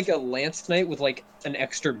had like a Lance Knight with like an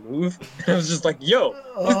extra move. I was just like, yo,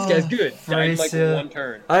 this guy's good. Died in like 1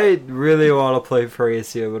 turn. I really want to play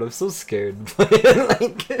Thracia, but I'm so scared.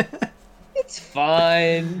 It's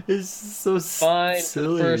fine. It's so fine.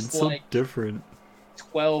 silly and so different.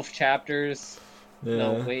 12 chapters. Yeah.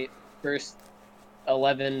 No, wait. First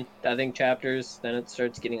 11, I think, chapters. Then it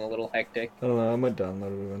starts getting a little hectic. I don't know. I might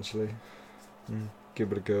download it eventually.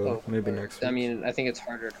 Give it a go. Maybe next week. I mean, I think it's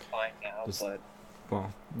harder to find now, but...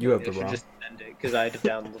 Well, you have the ROM. Just send it, because I had to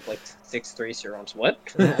download like 6 Thracia ROMs. What?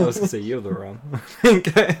 I was gonna say, you have the ROM. I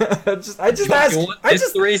just asked... You want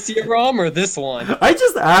this Thracia ROM or this one? I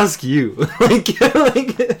just ask you.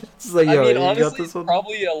 It's like, yo, I mean, you honestly, got this one?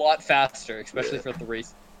 probably a lot faster, especially for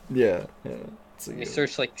Thracia. Yeah. So you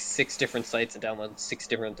search like 6 different sites and download 6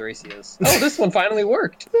 different Thracias. Oh, this one finally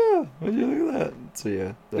worked! Yeah, would you look at that? So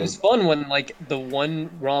yeah. It was fun when like the one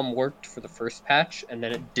ROM worked for the first patch and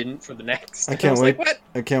then it didn't for the next. I can't wait. Like, what?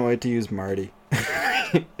 I can't wait to use Marty.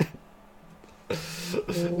 And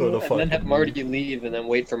then have Marty leave and then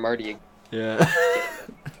wait for Marty. Yeah.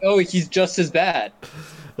 Oh, he's just as bad.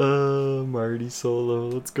 Marty solo,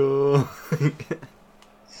 let's go.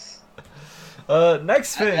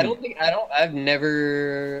 Next thing. I don't think I've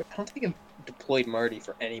deployed Marty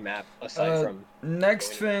for any map aside from.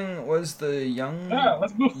 Next thing was the young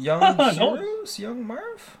Heroes, Young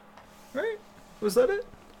Marv, right? Was that it?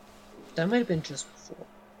 That might have been just before.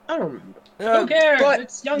 I don't remember. Who cares? But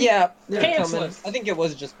it's young. Yeah, pantsless. I think it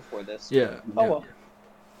was just before this. Yeah. Oh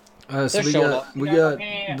well. So we got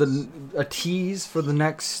a tease for the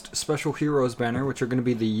next Special Heroes banner, which are going to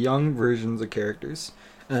be the young versions of characters.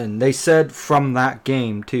 And they said from that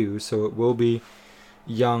game too, so it will be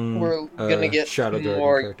young. We're gonna get Shadow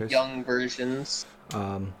more characters. Young versions.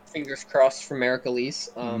 Fingers crossed for Maricalise.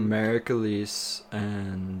 Maricalise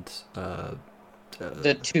and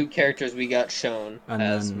the 2 characters we got shown and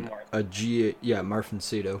as then Marth. Marth and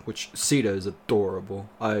Sita, which Sita is adorable.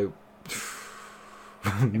 Man.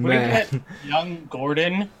 We get young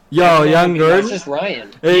Gordon. Yo, young Gordon. It's just Ryan.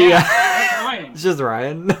 Yeah. Ryan. It's just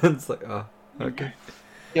Ryan. It's like, oh, okay.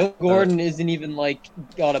 Young Gordon isn't even like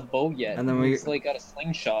got a bow yet. And then he's like got a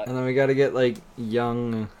slingshot. And then we gotta get like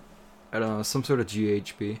young, I don't know, some sort of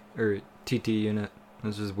GHB or TT unit.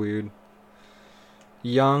 This is weird.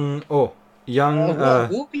 Young. Will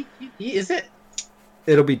be TT? Is it?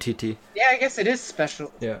 It'll be TT. Yeah, I guess it is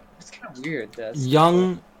special. Yeah. It's kind of weird.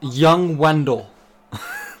 Young Wendell.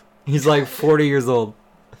 He's like 40 years old.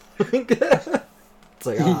 It's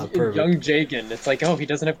like, perfect. Young Jagan. It's like, oh, he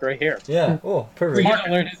doesn't have gray hair. Yeah. Oh, perfect. We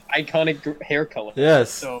gotta learn his iconic hair color. Yes.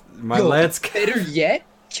 So, Lance. Better yet,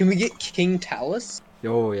 can we get King Talus?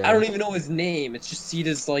 Oh yeah. I don't even know his name. It's just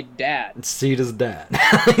Sita's like dad. It's Sita's dad.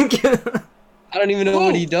 I don't even know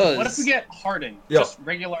what he does. What if we get Harden? Yo. Just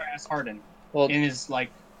regular ass Harden. Well, in his like.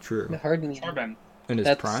 True. Harden. Charbon. In his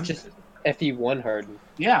That's prime. Just FE1 Harden.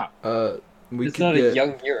 Yeah. We it's could not get a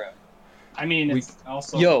young hero. I mean, it's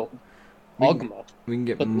also Ogma. We can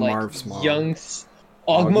get But Marv's mom. young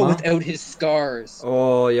Ogma without his scars.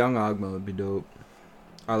 Oh, young Ogma would be dope.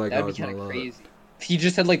 I like That'd Ogma be kind a of lot. crazy. If he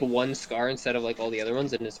just had like one scar instead of like all the other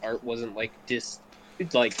ones, and his art wasn't like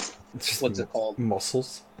what's it called?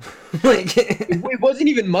 Muscles. Like it wasn't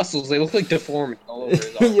even muscles. They looked like deformed all over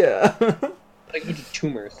his arm. Yeah. Like a bunch of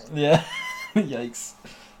tumors. Yeah. Yikes.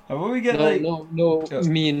 How about we get No.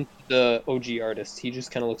 Me and the OG artist. He just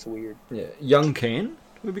kind of looks weird. Yeah, young Kane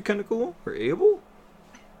would be kind of cool. Or Abel.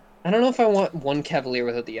 I don't know if I want one Cavalier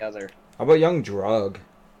without the other. How about young Drug?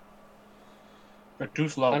 they're too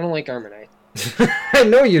slow. I don't like Armonite. I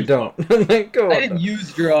know you don't. Like, go I on. didn't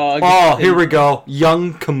use Drug. Oh, here we go.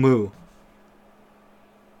 Young Camus.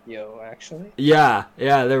 Yo, actually. Yeah,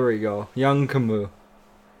 there we go. Young Camus.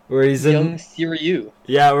 Where he's in Young Siryu.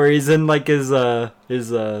 Yeah, where he's in like his Bringing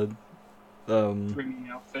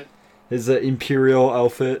outfit. his imperial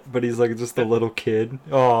outfit, but he's like just a little kid.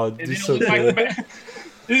 Oh, he's so cool.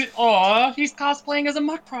 Aw, he's cosplaying as a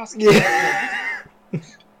Mudcross kid. Yeah.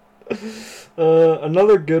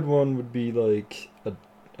 Another good one would be like I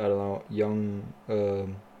don't know,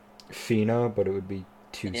 young Fina, but it would be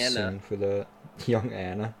too Anna. soon for that. Young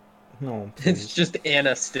Anna. No, It's please. just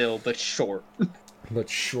Anna still, but short. But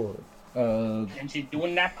short. And she's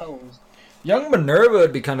doing that pose. Young Minerva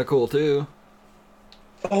would be kind of cool too.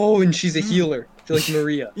 Oh, and she's a healer. Like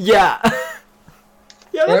Maria. Yeah.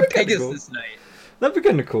 Yeah, Or that'd a be kinda cool. Pegasus Knight. That'd be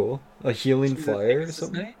kind of cool. A healing She's a flyer or Pegasus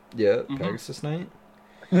something. Knight? Yeah, Mhm. Pegasus Knight.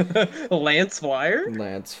 Lance Flyer?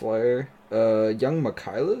 Lance Flyer. Young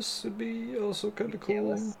Michaelis would be also kind of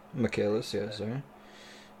cool. Michaelis, yeah, sorry.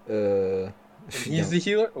 He's the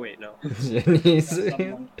healer? Wait, no.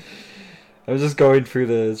 I'm just going through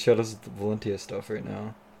the Shadows of the Valentia stuff right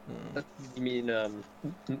now. You mean,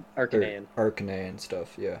 Arcanine. Arcanine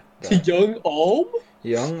stuff, yeah. That. Young Alm?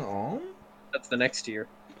 Young Alm? That's the next year.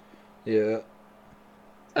 Yeah.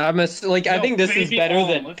 I think this is Baby better Alm,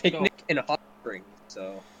 than let's Picnic in Hot Springs,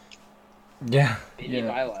 so. Yeah. Maybe Yeah.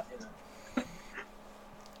 Violet.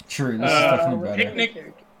 True, this is definitely better.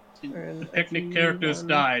 Picnic. The picnic characters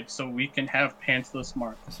died, so we can have Pantsless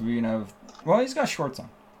Mark. So we can have... Well, he's got shorts on.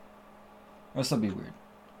 That'll still be weird.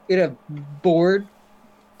 We'd have board,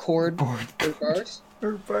 cord, Board bars.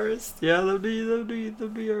 or burst. Yeah, that'd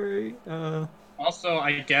be alright. Also,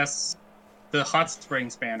 I guess the Hot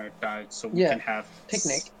Springs banner died, so we Yeah, can have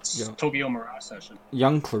Picnic. Yeah. Tokyo Mirage Session.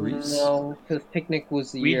 Young Clarice. No, because Picnic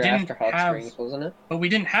was the We year didn't after Hot have- Springs, wasn't it? But we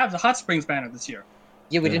didn't have the Hot Springs banner this year.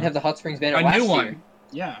 Yeah, we didn't Yeah. have the Hot Springs banner A last new year. one.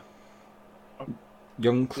 Yeah.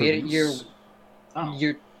 Young We had it Clarice. Oh.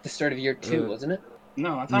 the start of year 2, Uh, wasn't it?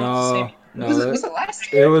 No, I thought it was the No, same. no, was it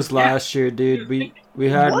last year? it was last year, dude. We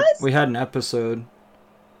had What? an episode.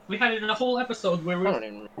 We had it in a whole episode where I don't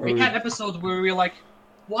even remember. we had episodes where we were like,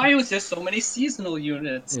 why was there so many seasonal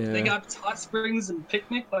units? Yeah. They got Hot Springs and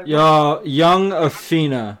Picnic. Like, Yo, young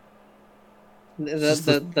Athena. That's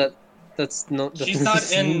she's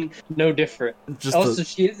not in. no different. Just Also,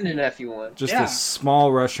 she isn't in FU1. just Yeah. a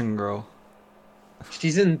small Russian girl.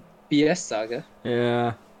 She's in BS Saga.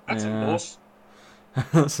 Yeah. That's some yeah. bullshit.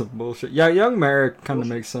 That's some bullshit. Yeah, young Merrick kind of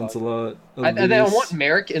makes sense a lot. of I these. want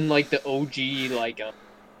Merrick in like the OG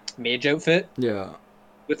mage outfit Yeah.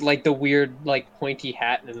 with like the weird like pointy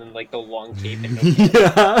hat and then like the long cape. And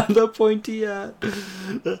Yeah, the pointy hat.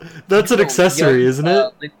 That's an accessory, isn't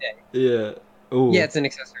it? Linde. Yeah. Oh. Yeah, it's an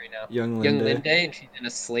accessory now. Young Young Linde. Linde, and she's in a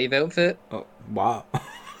slave outfit. Oh, wow.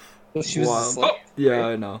 Well, she was Wow. a slave. Yeah,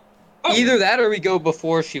 I know. Either that or we go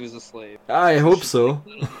before she was a slave. I hope so.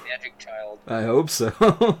 Little magic child. I hope so.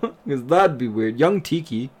 Because that'd be weird. Young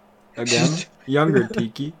Tiki. Again. Younger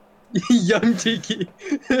Tiki. Young Tiki.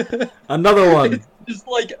 Another one.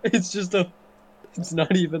 It's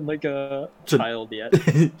not even like a Ch- child yet.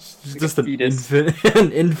 It's just a an fetus. infant.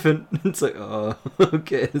 An infant. It's like, oh,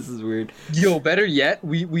 okay, this is weird. Yo, better yet,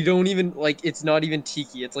 we don't even like. It's not even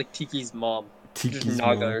Tiki. It's like Tiki's mom. Tiki's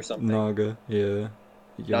Naga mom. or something. Naga, yeah.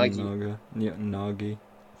 Young Nagi. Naga. Yeah, Nagi.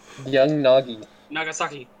 Young Nagi.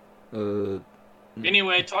 Nagasaki. Uh,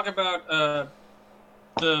 Anyway, talk about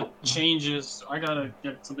the changes. I gotta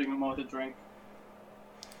get something more to drink.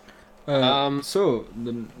 so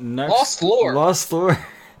the next Lost Lore. Lost Lore.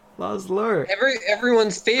 Lost Lore.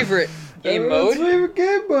 Everyone's favorite game Everyone's mode. favorite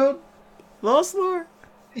game mode. Lost Lore.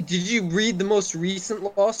 Did you read the most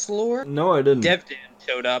recent Lost Lore? No, I didn't. Devdan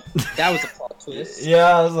showed up. That was a plot twist.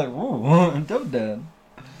 Yeah, I was like, whoa, Devdan.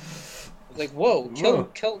 I was like, whoa,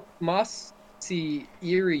 kill Mossy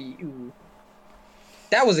Eerie. Ooh.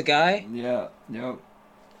 That was a guy. Yeah, yep.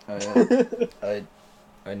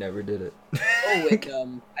 I never did it. Oh, wait,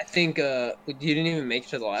 I think you didn't even make it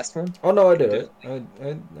to the last one? Oh no, I did it.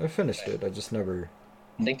 I finished it. I just never.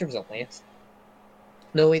 I think there was a lance.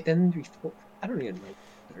 No, wait, then I don't even know.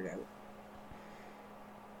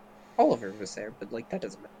 Oliver was there, but like that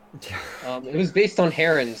doesn't matter. It was based on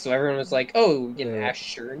Heron, so everyone was like, "Oh, you get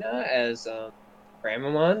Ashurna as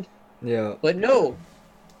Bramamond." Yeah. But no,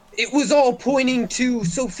 it was all pointing to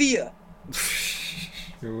Sophia.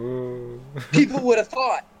 People would have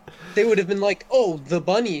thought they would have been like, "Oh, the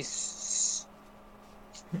bunnies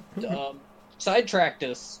sidetracked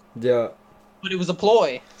us." Yeah. But it was a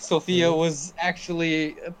ploy. Sophia was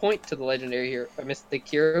actually a point to the legendary hero, mystic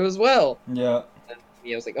hero as well. Yeah. And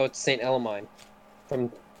I was like, "Oh, it's Saint Elamine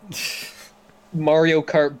from Mario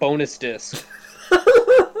Kart bonus disc."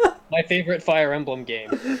 My favorite Fire Emblem game.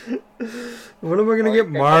 When am I gonna get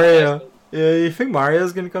Mario? Yeah, you think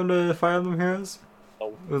Mario's gonna come to Fire Emblem Heroes?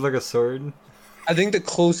 No. With like a sword? I think the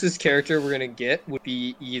closest character we're gonna get would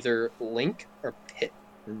be either Link or Pit.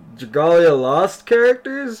 Dragalia Lost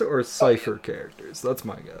characters or Cypher characters? That's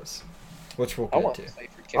my guess. Which we'll get to.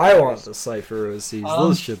 I want the Cypher OCs.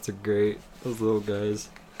 Those shits are great. Those little guys.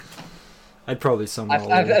 I'd probably summon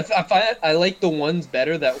all of them. I like the ones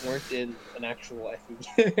better that weren't in an actual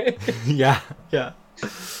FE. Yeah.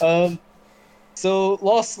 So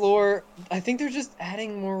Lost Lore, I think they're just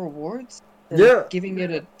adding more rewards. Yeah. Giving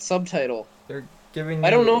it a subtitle. They're giving. I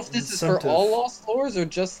don't know if this is for all Lost Lores or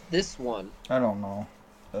just this one. I don't know.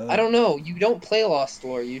 I don't know. You don't play Lost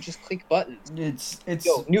Lore. You just click buttons. It's.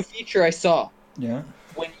 Yo, new feature I saw. Yeah.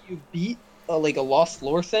 When you beat a Lost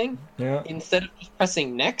Lore thing, yeah. Instead of just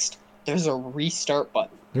pressing next, there's a restart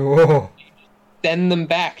button. Whoa. Send them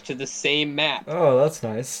back to the same map. Oh, that's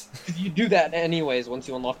nice. You do that anyways once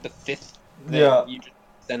you unlock the 5th. Yeah. You just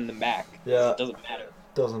send them back. Yeah. It doesn't matter.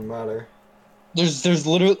 Doesn't matter. There's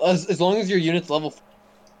literally as long as your unit's level,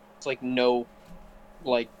 it's like no,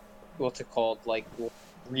 like, what's it called? Like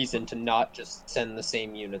reason to not just send the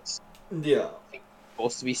same units. Yeah. I think it's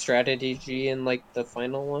supposed to be strategy in like the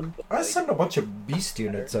final one. But, I sent a bunch of beast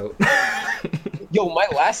units out. Yo, my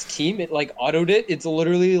last team, it like autoed it. It's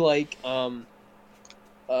literally like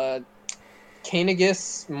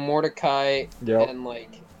Kanegus, Mordecai, and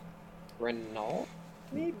like Renault,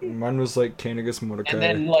 maybe? Mine was like Kanegus, Mordecai. And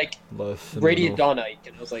then like Radiant Dawnite,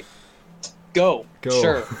 and I was like, go.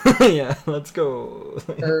 Sure. Yeah, let's go.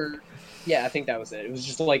 Yeah, I think that was it. It was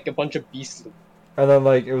just like a bunch of beasts. And then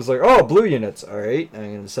like it was like, oh, blue units, alright.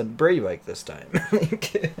 I'm gonna send Brady Bike this time.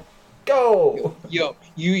 Go! Yo,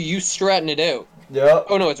 you stratting it out. Yeah.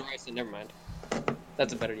 Oh no, it's Ryzen, never mind.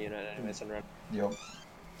 That's a better unit anyways than Ren. Yep.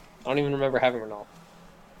 I don't even remember having Renal.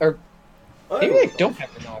 Or maybe I don't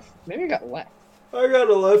have Renal. Maybe I got left. I got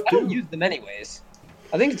a left too. I don't use them anyways.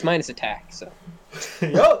 I think it's minus attack, so.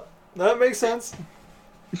 Yep, that makes sense.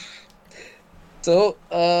 So,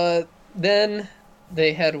 then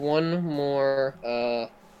they had one more,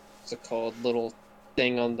 what's it called, little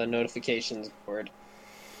thing on the notifications board.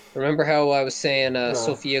 Remember how I was saying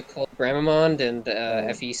Sophia called Bramamond and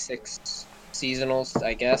FE6 seasonals,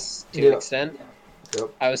 I guess, to an extent? Yep.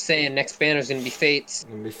 I was saying next banner's going to be Fates. It's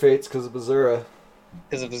going to be Fates because of Azura.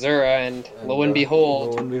 Because of Azura, and lo and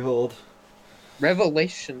behold. Lo and behold.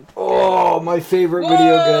 Revelation. Oh, my favorite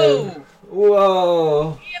video game.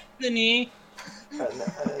 Whoa. Anthony.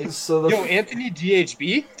 So Yo, Anthony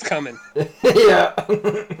GHB? It's coming. Yeah.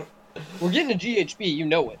 We're getting a GHB, you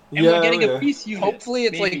know it. And we're getting a piece unit. Hopefully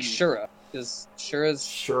it's Maybe. like Shura. Because Shura's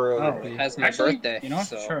has my Actually, birthday. You know,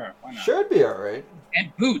 so. sure. Why not? Should be alright.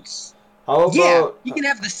 And boots. How about... Yeah, you can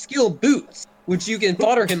have the skill boots, which you can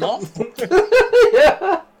fodder him off.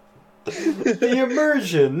 Yeah. The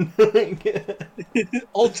immersion.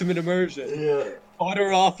 Ultimate immersion. Yeah.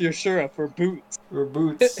 Fodder off your Shura for boots. For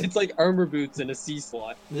boots. It's like armor boots in a C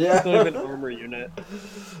slot. Yeah. It's not even an armor unit.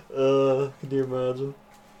 Can you imagine?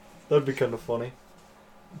 That'd be kind of funny.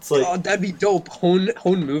 It's like... Oh, that'd be dope. Hone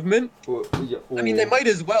movement? Yeah, I mean, they might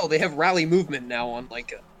as well. They have rally movement now on,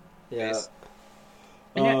 like, a Yeah. base.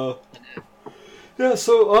 Yeah,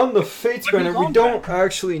 so on the Fates banner, we don't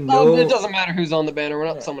actually know... It doesn't matter who's on the banner. We're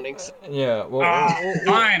not summoning. Yeah, well...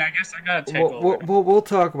 Fine, I guess I gotta take over. We'll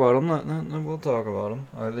talk about them. We'll talk about them,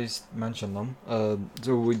 or at least mention them.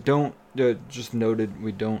 So we don't... just noted,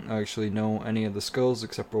 we don't actually know any of the skills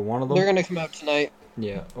except for one of them. They're gonna come out tonight.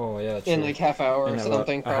 Yeah. Oh, yeah. True. In like half hour or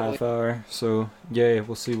something, probably. A half hour. So yeah,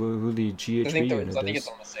 we'll see who the GHB unit is. I think it's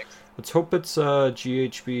on the 6th. Let's hope it's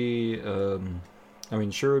GHB. I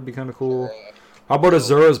mean, sure, would be kind of cool. How about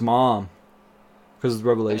Azura's mom? Because of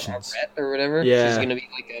Revelations. Or whatever. Yeah. She's gonna be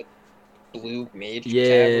like a blue mage.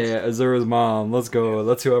 Yeah, Azura's mom. Let's go.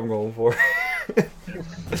 That's who I'm going for.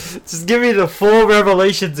 Just give me the full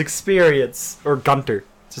Revelations experience. Or Gunter.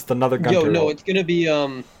 Just another Gunter. Yo, no, it's gonna be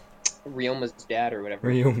Ryoma's dad or whatever.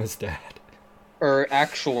 Ryoma's dad. Or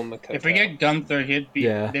actual Makoto. If we get Gunther, he'd be.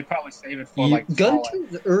 Yeah. They'd probably save it for like.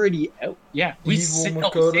 Gunter's already out. Yeah, we save it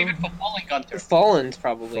for Fallen Gunther. Fallen's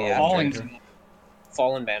probably out.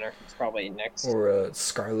 Fallen banner. It's probably next. Or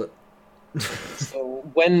Scarlet. So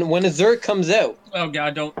when Azure comes out, oh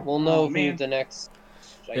god, we'll know who the next.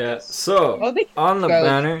 I guess. So on the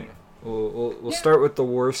banner, we'll start with the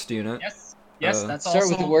worst unit. Yes, that's start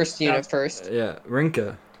with the worst unit first. Yeah,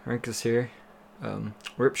 Rinka. Rinka's here.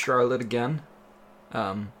 Rip Charlotte again.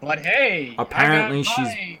 But hey, apparently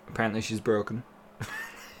she's broken.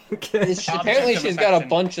 Okay. Apparently she's got a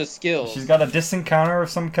bunch of skills. She's got a distant counter of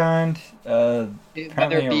some kind. Whether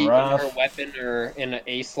it be in her weapon or in an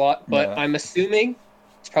A slot, but I'm assuming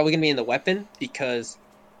it's probably gonna be in the weapon because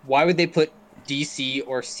why would they put DC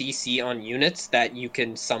or CC on units that you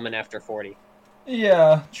can summon after 40?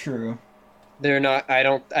 Yeah, true. They're not.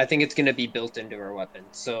 I think it's gonna be built into her weapon.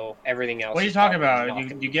 So everything else. What are you talking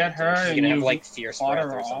about? You get her and you have like Fierce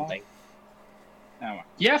Breath or something.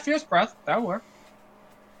 Yeah, Fierce Breath. That would work.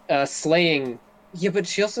 Slaying. Yeah, but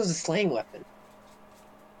she also has a slaying weapon.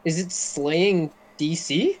 Is it slaying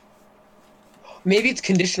DC? Maybe it's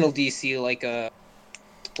conditional DC, like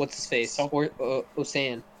what's his face? Or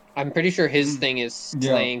Osan. I'm pretty sure his thing is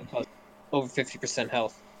slaying plus over 50%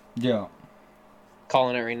 health. Yeah.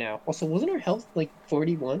 Calling it right now. Also, wasn't her health like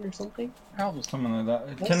 41 or something? Probably something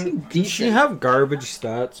like that. Can she have garbage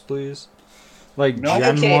stats, please? Like no.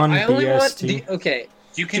 Gen okay, 1 I only BST. Want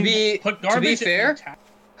you can put garbage. To be fair,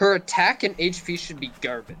 her attack and HP should be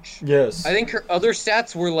garbage. Yes. I think her other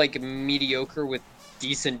stats were like mediocre with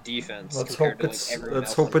decent defense. Let's hope it's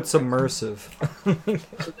immersive.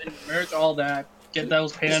 So then merge all that. Get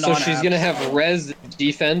those painted on. So she's gonna have res,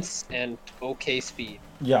 defense, and okay speed.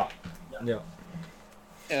 Yeah.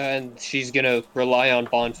 And she's gonna rely on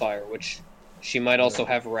Bonfire, which she might also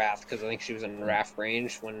have Wrath, because I think she was in Wrath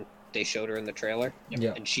range when they showed her in the trailer.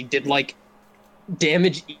 Yeah. And she did like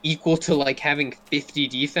damage equal to like having 50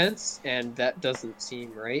 defense, and that doesn't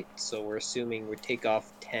seem right. So we're assuming we take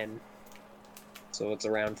off 10. So it's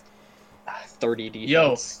around 30 defense.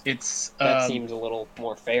 Yo, it's that seems a little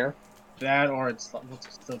more fair. That or it's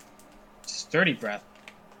the Sturdy Breath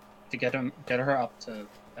to get her up to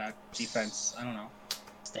that defense. I don't know.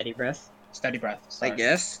 Steady Breath. Sorry. I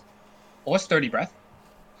guess. Or Sturdy Breath.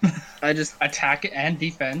 I just attack and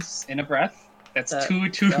defense in a breath. That's two.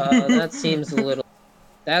 That seems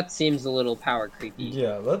a little power creepy.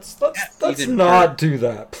 Yeah, let's not do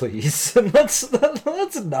that, please. let's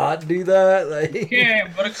not do that. Like, yeah,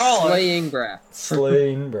 what a call Slaying Breath.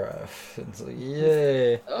 Slaying Breath. It's like,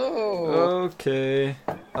 yay. Oh. Okay.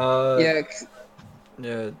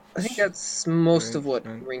 Yeah. I think that's most of what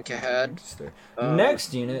Rinka had.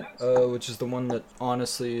 Next unit, which is the one that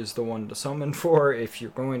honestly is the one to summon for, if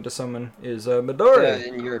you're going to summon, is Midori.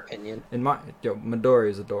 In your opinion. Midori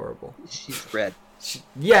is adorable. She's red.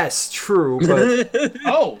 Yes, true, but...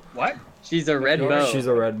 Oh, what? She's a red bow. She's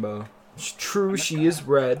a red bow. True, she is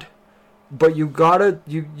red, but you gotta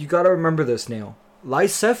remember this, Neil.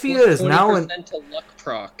 Lysethia is now in... luck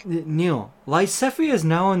proc. Neil, Lysethia is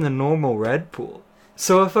now in the normal red pool.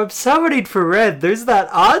 So if I'm summoning for red, there's that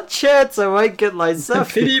odd chance I might get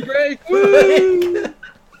Lysethia. Pity break! Woo!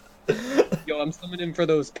 Yo, I'm summoning for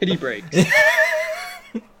those pity breaks.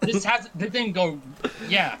 That didn't go...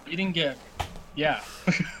 Yeah, you didn't get... Yeah.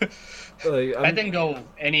 That didn't go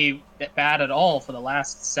any bad at all for the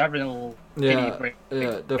last several pity breaks.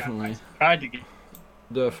 Yeah, definitely. Tried to get...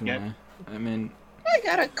 Definitely. I mean... I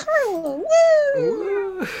got a Carla!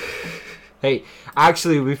 Woo! Hey,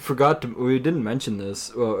 actually, we didn't mention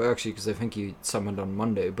this. Well, actually, because I think you summoned on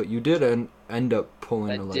Monday, but you did end up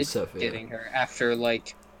pulling a Lysethia. Getting her after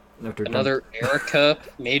another Erica,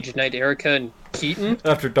 Mage Knight Erica, and Keaton.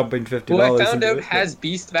 After dumping $50. Who I found out has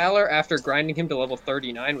Beast Valor after grinding him to level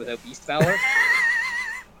 39 without Beast Valor.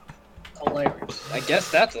 Hilarious. I guess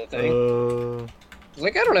that's a thing. I was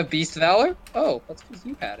like, I don't have Beast Valor. Oh, that's because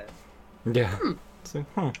you had it. Yeah. It's like,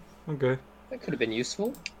 okay. That could have been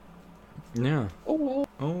useful. Yeah. Oh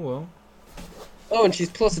well. Oh, and she's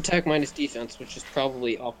plus attack minus defense, which is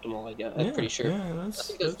probably optimal, I guess. I'm pretty sure. Yeah,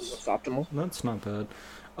 that's optimal. That's not bad.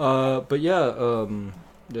 But yeah,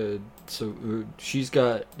 so she's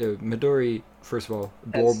got Midori. First of all,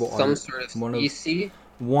 adorable some art. Sort of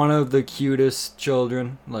one of the cutest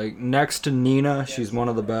children. Like next to Nina, she's one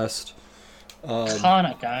of the best.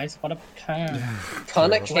 Kana, guys, what a Kana.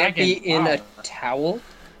 Kana can't be in a towel.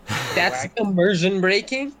 That's immersion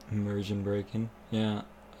breaking. Immersion breaking. Yeah.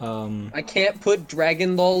 I can't put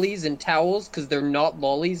dragon lollies in towels because they're not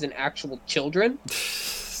lollies and actual children.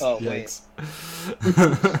 Oh, wait.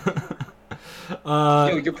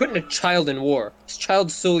 Yo, you're putting a child in war. This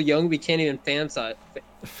child's so young we can't even fan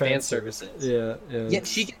services. Yeah. Yet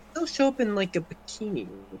she can still show up in like a bikini,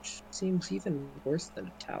 which seems even worse than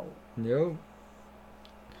a towel. Yo.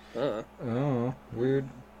 Oh, weird.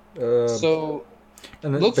 So,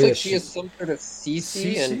 and then, looks like she has some sort of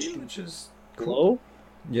CC and which is cool.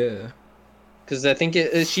 Yeah. Because I think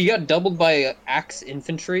she got doubled by Axe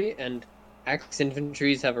Infantry, and Axe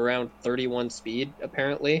Infantries have around 31 speed,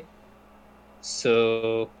 apparently.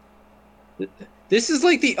 So, this is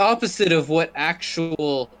like the opposite of what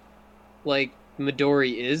actual, like,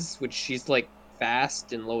 Midori is, which she's, like,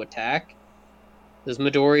 fast and low attack. This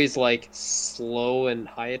Midori's, like, slow and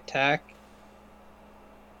high attack.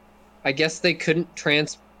 I guess they couldn't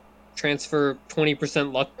transfer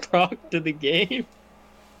 20% luck proc to the game.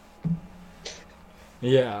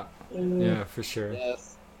 Yeah, for sure.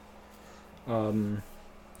 Yes.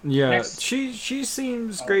 Yeah, Next. she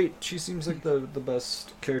seems great. She seems like the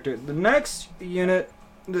best character. The next unit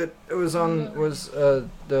that it was on was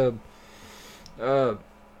the I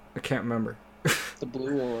can't remember. The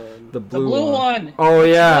blue one. The blue one. Oh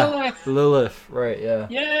yeah, Lilith. Lilith. Right? Yeah.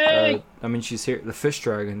 Yay! I mean, she's here. The fish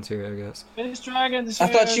dragon's here, I guess. Fish dragon. I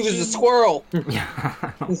thought she was a squirrel.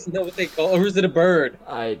 Yeah. Isn't that what they call? Or is it a bird?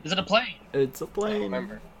 Is it a plane? It's a I plane. don't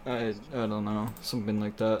remember. I don't know, something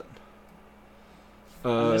like that.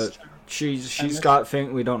 missed her. She's got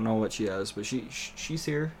faint. We don't know what she has, but she's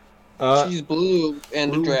here. She's blue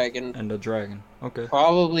and a dragon. And a dragon. Okay.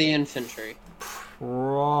 Probably infantry.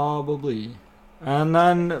 Probably. And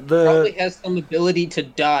then Probably has some ability to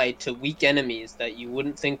die to weak enemies that you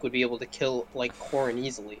wouldn't think would be able to kill like Corrin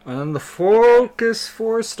easily. And then the Focus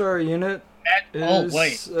 4-star unit. Oh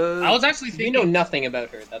wait, I was actually We thinking. know nothing about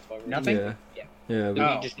her. That's why we're Nothing? Yeah. No.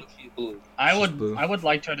 We just know she's blue. I blue. would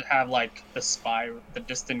like her to have like the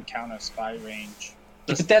distant counter spy range.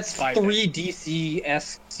 The But that's spy 3 DC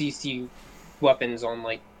SCC weapons on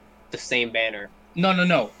like the same banner.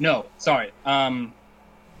 No. Sorry.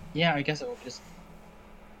 Yeah, I guess it would just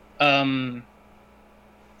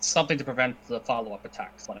something to prevent the follow-up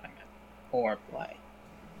attacks. What I meant, or Why?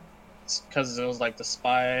 because it was like the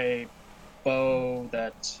spy bow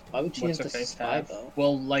that. Why would she What's have her the face spy have? bow?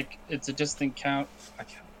 Well, like it's a distant count. I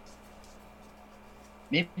can't.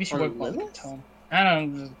 Maybe she On would like a Lilith? tone. I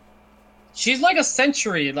don't know. She's like a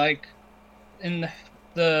sentry, like in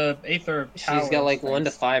the Aether Tower. She's got like things. 1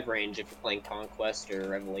 to 5 range if you're playing Conquest or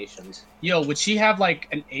Revelations. Yo, would she have like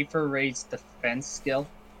an Aether raised defense skill?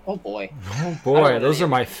 Oh boy. Oh boy, those are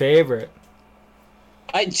my favorite.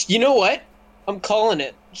 You know what? I'm calling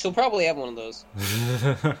it. She'll probably have one of those.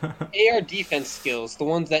 AR defense skills, the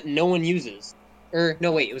ones that no one uses.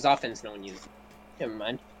 No wait, it was offense no one used. Never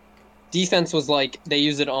mind. Defense was like, they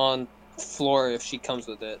use it on floor if she comes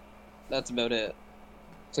with it. That's about it.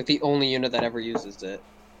 It's like the only unit that ever uses it.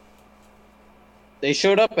 They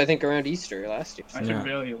showed up, I think, around Easter last year. I should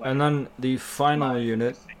really like. And then the final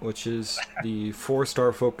unit, which is the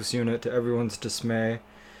 4-star focus unit to everyone's dismay,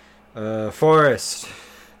 Forest.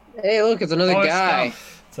 Hey, look, it's another Oh, it's guy.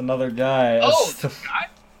 It's another guy. Oh, It's the guy?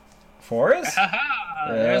 Forest?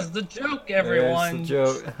 Haha, there's the joke, everyone.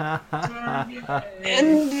 There's the joke.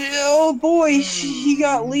 And oh boy, he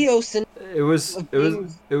got Leosin. It was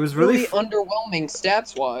really Really underwhelming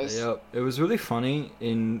stats wise. Yep, it was really funny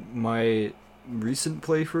in my recent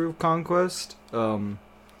playthrough of Conquest.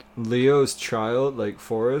 Leo's child, like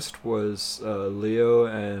Forest, was Leo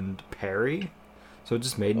and Perry, so it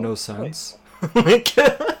just made no sense. Like,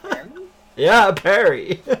 yeah,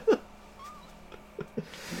 Perry.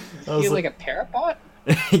 He like a parapot?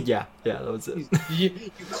 yeah, that was it. You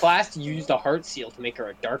used a heart seal to make her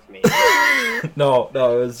a dark mage. No, it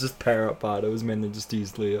was just Parapod. It was mainly just to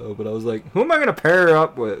use Leo, but I was like, who am I gonna pair him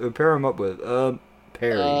up with?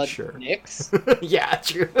 Perry, sure. Nyx? Yeah,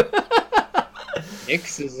 true.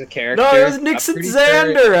 Nyx is a character. No, it was Nyx and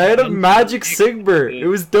Xander. I had a magic Sigbert. It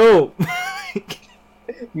was dope.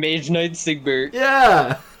 Mage Knight Sigbert.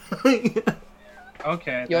 Yeah.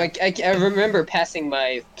 Okay. Yo, I remember passing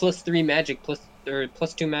my +3 magic or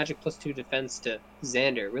 +2 magic +2 defense to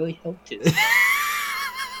Xander. It really helped his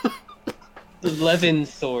Levin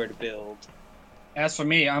sword build. As for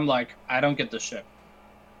me, I'm like, I don't get the ship.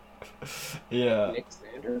 Yeah. Nyx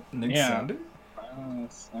Xander? Nick Yeah. Xander?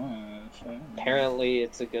 Apparently,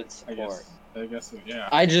 it's a good support. I guess yeah.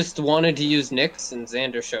 I just wanted to use Nyx, and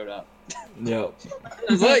Xander showed up. Yep.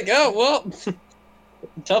 I was like, oh, well,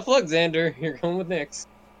 tough luck, Xander. You're going with Nyx.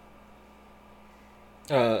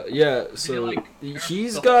 Yeah, so like,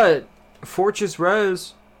 he's got Fortress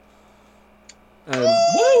Res,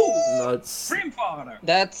 Woo! That's Dream fodder.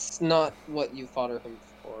 That's not what you fodder him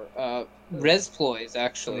for. Resploy is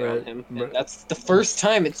actually on him. And that's the first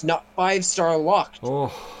time it's not 5-star locked.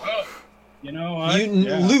 Oh. You know what?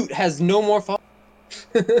 Loot has no more fodder.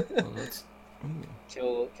 Well, that's...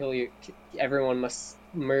 Kill your... Everyone must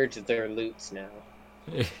merge their loots now.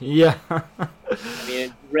 Yeah. I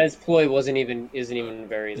mean, Resploy isn't even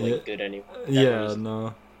very good anymore. Yeah,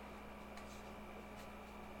 no.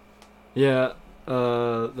 Yeah.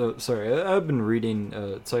 Sorry, I've been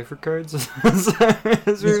reading Cypher cards.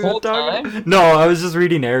 This whole time? No, I was just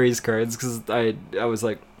reading Ares cards because I was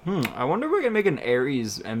like, I wonder if I can make an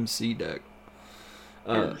Ares MC deck.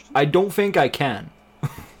 I don't think I can.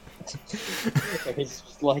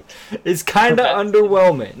 It's kind of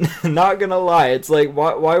underwhelming. Not gonna lie, it's like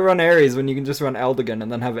why run Ares when you can just run Eldigan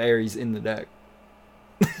and then have Ares in the deck?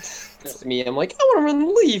 To me, I'm like, I want to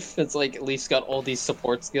run Leaf. It's like Leaf's got all these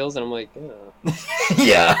support skills, and I'm like,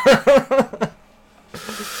 yeah.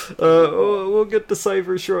 We'll get to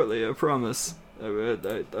Cypher shortly. I promise.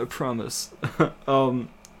 I promise.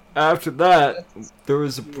 After that, there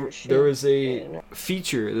was a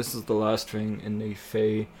feature. This is the last thing in the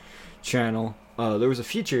Fae channel. There was a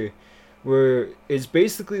feature where it's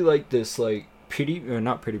basically like this, like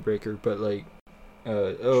not pity breaker, but like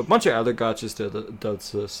a bunch of other gachas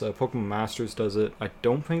does this. Pokemon Masters does it. I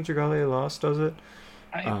don't think Dragalia Lost does it.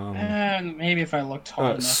 Maybe if I looked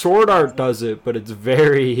hard enough. Sword Art does it, but it's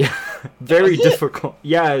very, very difficult.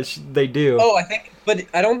 Yeah, they do. Oh, but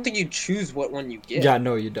I don't think you choose what one you get. Yeah,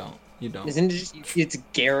 no, you don't. You don't. Isn't it just, it's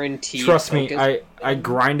guaranteed? Trust me, I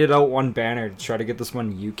grinded out one banner to try to get this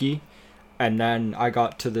one Yuki, and then I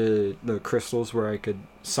got to the crystals where I could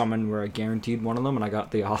summon where I guaranteed one of them, and I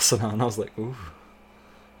got the Asuna, and I was like, ooh.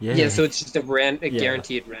 Yeah, so it's just a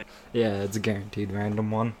guaranteed random. Yeah, it's a guaranteed random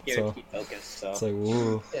one. Guaranteed focus, so. It's like,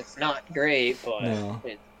 woo. It's not great, but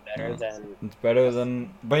it's better than...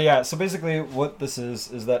 But yeah, so basically what this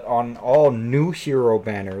is that on all new hero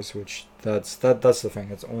banners, which that's the thing,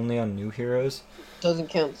 it's only on new heroes. Doesn't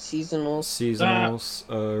count seasonals.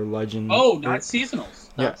 Legend. Oh, not seasonals.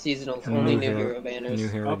 Not seasonals, only new hero banners. New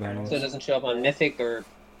hero banners. So it doesn't show up on Mythic or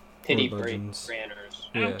Pity Legends. banners.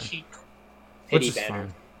 Yeah. Pity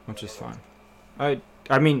banners. Which is fine. I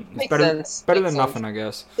mean, it's better than nothing, I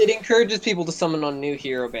guess. It encourages people to summon on new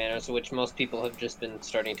hero banners, which most people have just been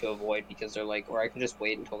starting to avoid because they're like, or I can just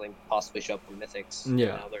wait until they possibly show up on Mythics.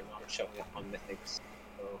 Yeah. Now they're not showing up on Mythics.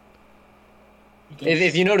 So.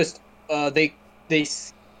 If you noticed, the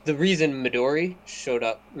reason Midori showed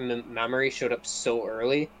up, Mamori showed up so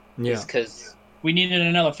early, is because we needed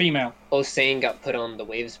another female. Osane got put on the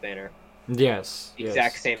Waves banner. Yes.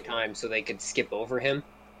 Exact same time, so they could skip over him.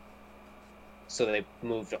 So they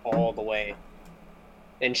moved all the way.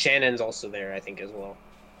 And Shannon's also there, I think, as well.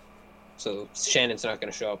 So Shannon's not going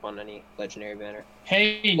to show up on any legendary banner.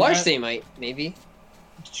 Hey, Larcey might, maybe.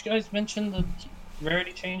 Did you guys mention the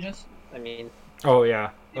rarity changes? I mean... Oh,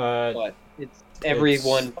 yeah. But it's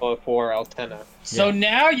everyone before Altena. So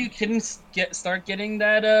now you can start getting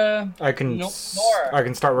that, I can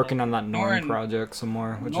start working on that Norn project some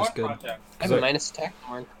more, which is good. I have a minus attack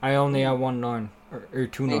Norn. I only have one Norn. Or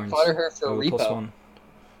two Norns. Fodder her for Repo. +1.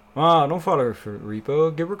 Oh, don't fodder her for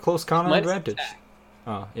Repo. Give her close counter advantage.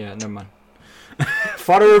 Oh, yeah, never mind.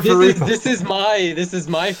 Fodder her for Repo. This is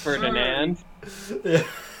my Ferdinand.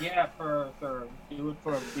 Yeah, for do it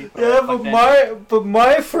for Repo. Yeah, but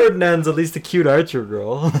my Ferdinand's at least a cute archer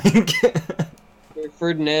girl.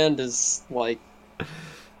 Ferdinand is like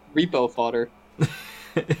Repo fodder.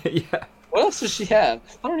 Yeah. What else does she have?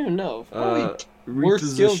 I don't even know. Worse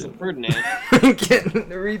skills than Ferdinand. Getting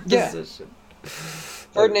reposition. Yeah.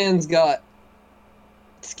 Ferdinand's got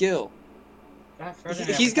skill.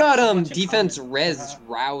 He's got defense res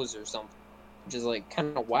rouse or something, which is like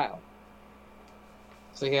kind of wild.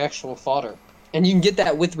 It's like actual fodder, and you can get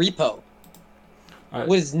that with Repo. What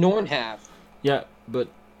does Norn have? Yeah, but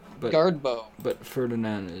guard bow. But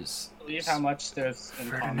Ferdinand is. Believe how much there's.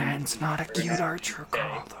 Ferdinand's not a cute archer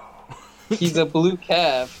girl though. He's a blue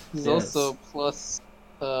calf. He's also plus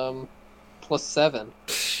 7.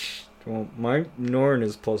 Well, my Norn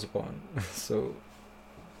is +1, so.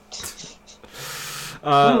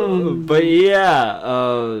 But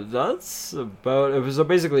yeah, that's about. It was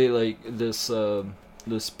basically like this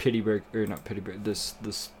pity break, or not pity break. This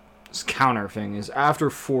counter thing is after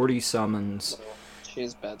 40 summons. She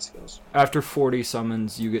has bad skills. After 40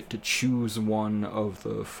 summons, you get to choose one of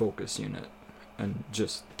the focus unit. And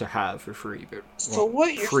just to have for free. But, so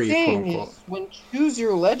what you're saying is, when Choose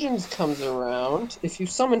Your Legends comes around, if you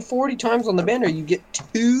summon 40 times on the banner, you get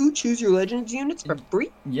 2 Choose Your Legends units for free?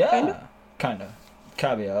 Yeah, kind of.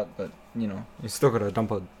 Caveat, but you still gotta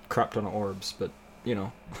dump a crap ton of orbs, but,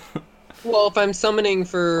 Well, if I'm summoning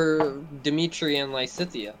for Dimitri and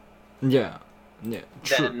Lysithea. Yeah,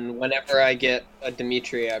 true. Then whenever I get a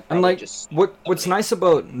Dimitri, I probably just... What's nice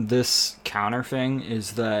about this counter thing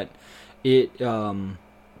is that it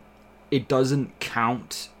doesn't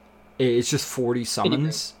count... It's just 40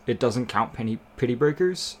 summons. It doesn't count pity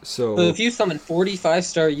breakers, so if you summon 40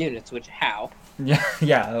 5-star units, which how? Yeah.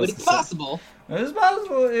 But it's possible. It's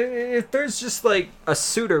possible if there's just like a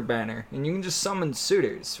suitor banner, and you can just summon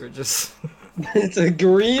suitors for just. It's a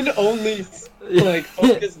green only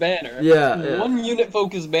focus banner. Yeah. 1 unit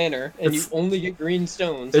focus banner, and you only get green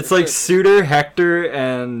stones. It's like suitor, Hector,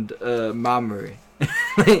 and Mamoru.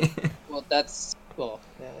 Well,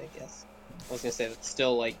 yeah, I guess. I was gonna say that's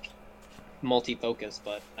still like multi-focus,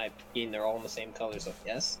 but I mean they're all in the same color, so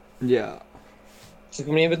yes. Yeah. So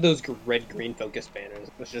when you have those red-green focus banners,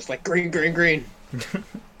 it's just like green. Give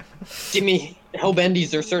me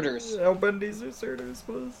Hellbendies or Surters. Hellbendies or Surters,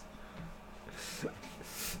 please.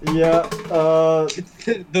 Yeah.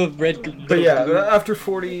 The red. But yeah, after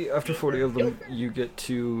 40 of them, you get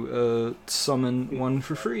to summon one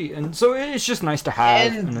for free, and so it's just nice to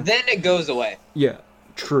have. And then it goes away. Yeah.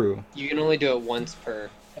 True. You can only do it once per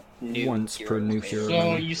new hero.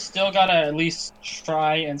 So you still gotta at least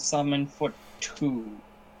try and summon for 2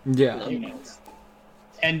 units.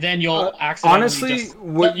 And then you'll accidentally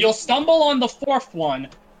you'll stumble on the 4th one.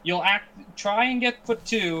 You'll try and get for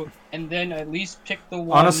 2, and then at least pick the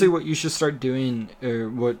one. Honestly, what you should start doing, or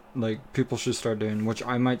what people should start doing, which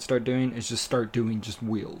I might start doing, is just start doing just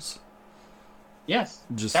wheels. Yes,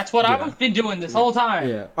 that's what I've been doing this whole time.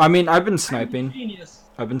 Yeah, I mean, I've been sniping.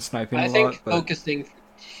 I've been sniping a lot. I think focusing for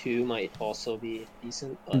 2 might also be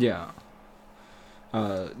decent. But... Yeah.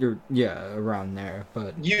 Around there,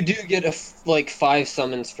 but you do get 5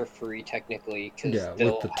 summons for free technically, because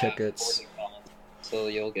with the tickets. So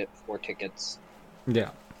you'll get 4 tickets.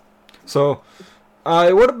 Yeah. So,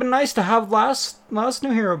 it would have been nice to have last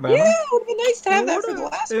new hero banner. Yeah, it would have been nice to have that for the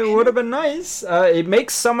last. It would have been nice. It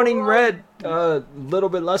makes summoning red a little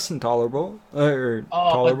bit less intolerable.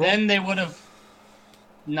 But then they would have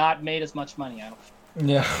not made as much money out of it.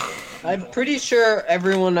 Yeah. I'm pretty sure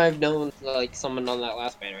everyone I've known summoned on that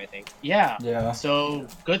last banner, I think. Yeah. Yeah. So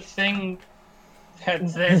good thing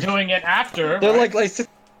that they're doing it after. They're like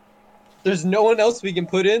there's no one else we can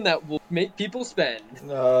put in that will make people spend.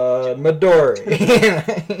 Midori.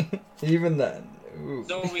 Even then. Ooh.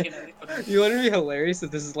 So we can You want to be hilarious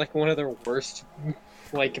if this is one of their worst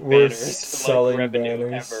worst banners selling revenue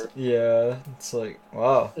banners ever. Yeah, it's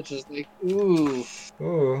wow. It's just ooh.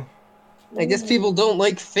 Ooh. I guess people don't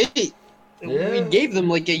like Fate. Yeah. We gave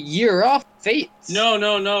them a year off Fate.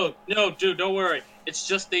 No, dude, don't worry. It's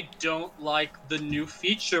just they don't like the new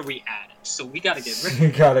feature we added, so we gotta get rid of it.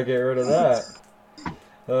 You gotta get rid of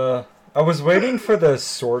that. I was waiting for the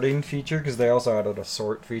sorting feature, because they also added a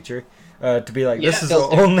sort feature, to be this is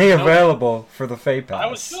only available for the Fate Pass. I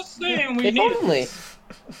was just saying we need only.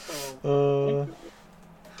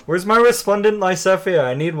 Where's my Resplendent Lysithea?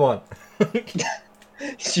 I need one.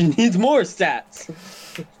 She needs more stats.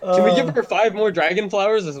 Can we give her 5 more dragon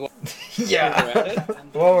flowers as well? Yeah.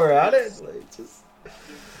 While we're at it,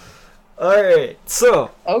 Alright,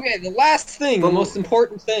 so. Okay, the last thing, the most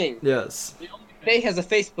important thing. Yes. Faye has a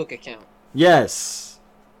Facebook account. Yes.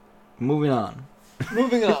 Moving on.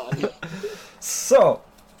 So,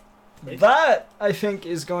 that, I think,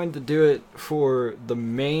 is going to do it for the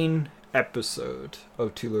main episode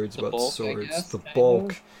of Two Lords About Swords. The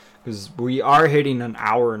bulk. Because we are hitting an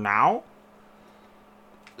hour now.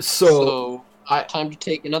 So time to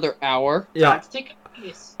take another hour. Yeah.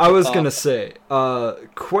 I was going to say,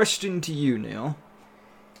 question to you, Neil.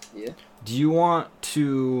 Yeah. Do you want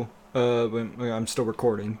to... I'm still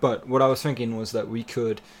recording, but what I was thinking was that we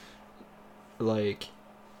could,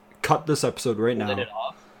 cut this episode right now,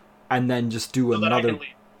 and then just do another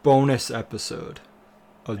bonus episode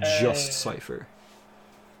of just Cypher.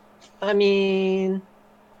 I mean...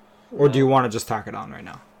 Or do you want to just tack it on right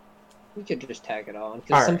now? We could just tag it on,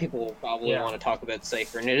 because some people will probably want to talk about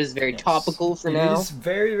Cypher, and it is very topical for now. It is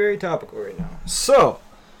very, very topical right now. So,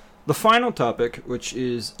 the final topic, which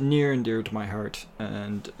is near and dear to my heart,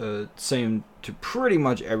 and same to pretty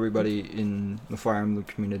much everybody in the Fire Emblem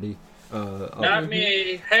community. Not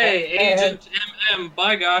me. Hey, Agent MM.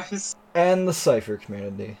 Bye, guys. And the Cypher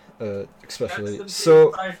community, especially.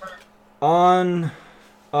 So, on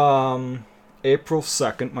April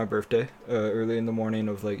 2nd, my birthday, early in the morning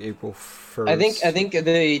of April 1st.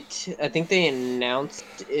 I think they announced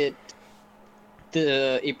it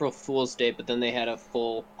the April Fool's Day, but then they had a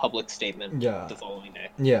full public statement the following day.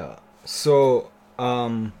 Yeah. So,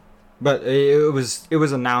 But it was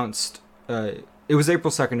announced. It was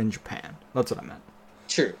April 2nd in Japan. That's what I meant.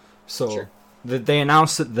 True. So they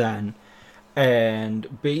announced it then,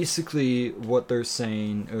 and basically what they're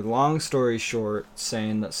saying, long story short,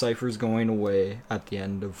 saying that Cypher's going away at the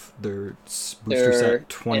end of their booster set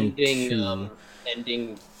 22.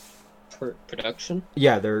 Ending production.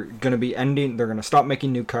 Yeah, they're gonna be ending. They're gonna stop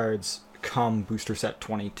making new cards come booster set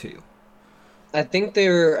 22. I think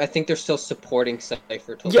they're still supporting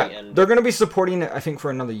Cypher till the end. They're gonna be supporting it. I think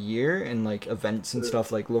for another year in like events and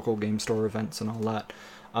stuff, like local game store events and all that.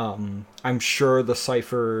 I'm sure the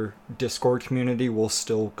Cypher Discord community will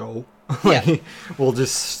still go. We'll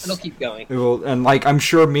just. It'll keep going. And like I'm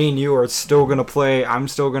sure me and you are still gonna play. I'm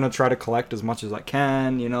still gonna try to collect as much as I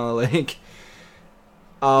can. You know, like.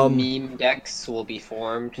 Meme decks will be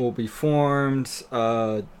formed.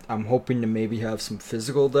 I'm hoping to maybe have some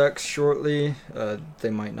physical decks shortly.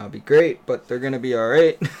 They might not be great, but they're gonna be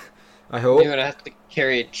alright. I hope. You're gonna have to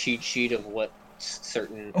carry a cheat sheet of what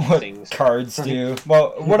certain things cards do.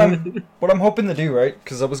 Well, what I'm hoping to do, right?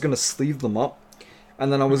 Because I was gonna sleeve them up,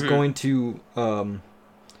 and then I was going to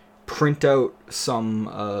print out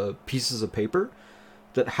some pieces of paper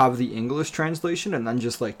that have the English translation, and then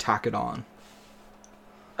just like tack it on.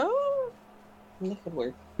 That could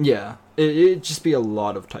work. Yeah, it'd just be a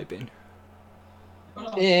lot of typing.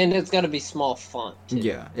 And it's got to be small font, too.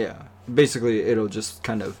 Yeah. Basically, it'll just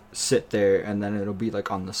kind of sit there, and then it'll be, like,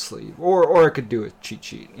 on the sleeve. Or I could do a cheat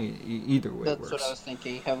sheet. Either way That's what I was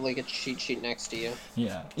thinking. Have, like, a cheat sheet next to you.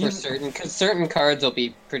 Yeah. Because certain cards will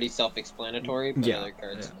be pretty self-explanatory, but other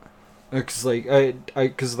cards... Yeah.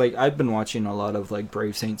 Because I've been watching a lot of, like,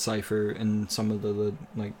 Brave Saint Cypher and some of the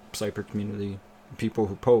like, Cypher community people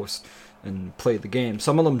who post and play the game.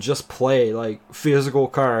 Some of them just play like physical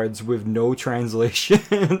cards with no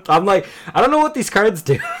translation. I'm like, I don't know what these cards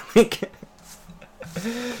do. Like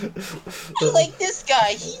this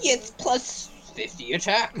guy, he gets plus 50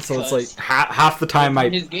 attack. So it's like half the time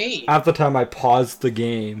I pause the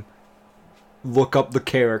game, look up the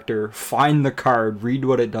character, find the card, read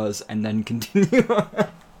what it does, and then continue.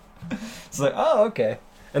 It's like, oh, okay.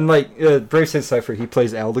 And like Brave Saint Cypher, he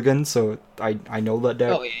plays Eldigan, so I know that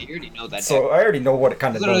deck. Oh yeah, you already know that deck. So I already know what it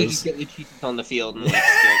kind of does. Literally just get the cheats on the field and, like,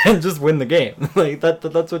 and just win the game. Like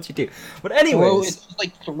that's what you do. But anyways, it's just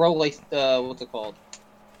like throw like what's it called?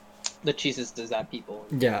 The cheeses to zap people.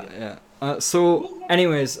 Yeah. So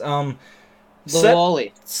anyways,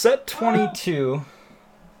 set 22.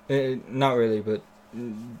 Not really, but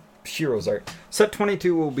Heroes Art. Set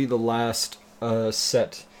 22 will be the last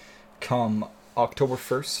set come October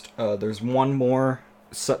 1st. There's one more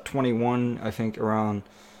set 21, I think around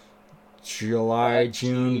July,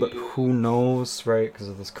 June, but who knows, right? Because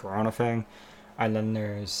of this Corona thing. And then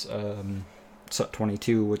there's set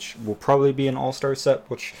 22, which will probably be an all-star set,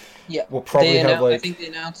 which will probably have like... I think they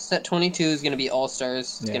announced set 22 is going to be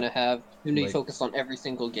all-stars. It's going to have community focus on every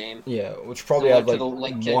single game. Yeah, which probably have like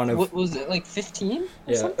one of... What was it, like 15?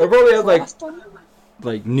 Yeah, it'll probably have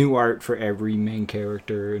like new art for every main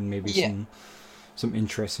character and maybe some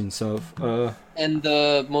interesting stuff. And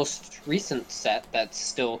the most recent set that's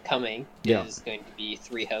still coming is going to be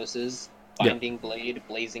 3 houses: Binding Blade,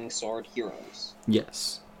 Blazing Sword, Heroes.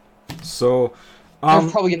 Yes. So, I'm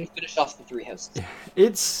probably gonna finish off the 3 houses.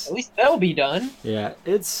 It's at least that'll be done. Yeah,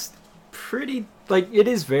 it's pretty it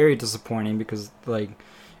is very disappointing because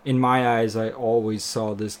in my eyes, I always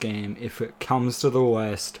saw this game. If it comes to the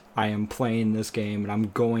West, I am playing this game and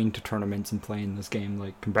I'm going to tournaments and playing this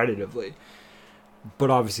game competitively.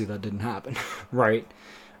 But obviously that didn't happen, right?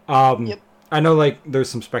 I know there's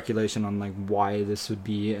some speculation on why this would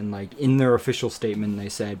be, and in their official statement they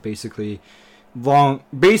said basically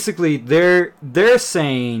they're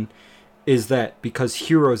saying is that because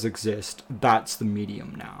Heroes exist, that's the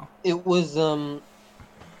medium now. It was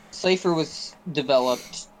Cypher was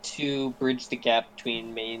developed to bridge the gap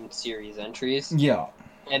between main series entries. Yeah.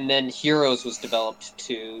 And then Heroes was developed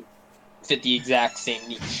to fit the exact same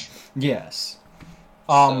niche. Yes.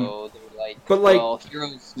 So they were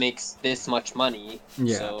Heroes makes this much money,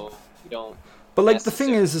 so you don't. But the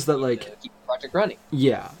thing is that keep the project running.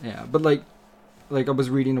 Yeah. But I was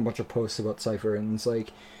reading a bunch of posts about Cypher, and it's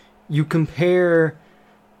you compare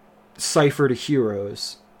Cypher to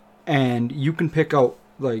Heroes, and you can pick out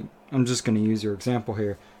I'm just gonna use your example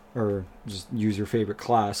here, or just use your favorite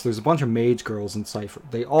class. There's a bunch of mage girls in Cypher.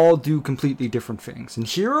 They all do completely different things. In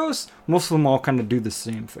Heroes, most of them all kind of do the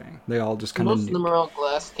same thing. They all just kind of nuke. Most of them are all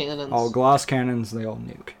glass cannons. All glass cannons, they all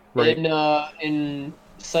nuke. Right? In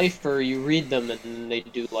Cypher, you read them and they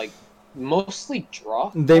do mostly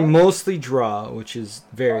draw. They mostly draw, which is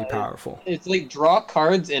very powerful. It's draw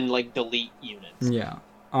cards and delete units. Yeah.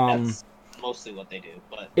 That's mostly what they do.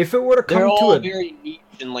 But if it were to come they're to all very niche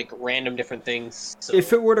and like random different things. So.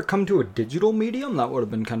 If it were to come to a digital medium, that would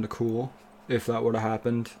have been kind of cool. If that would have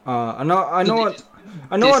happened, I know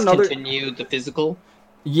another. Discontinue the physical.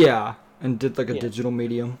 Yeah, and did like a digital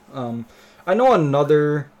medium. I know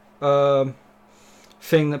another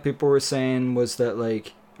thing that people were saying was that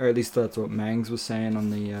like, or at least that's what Mangs was saying on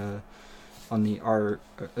the art,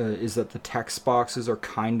 is that the text boxes are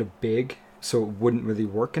kind of big, so it wouldn't really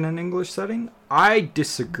work in an English setting. I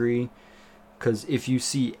disagree, because if you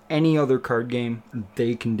see any other card game,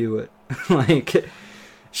 they can do it. Like,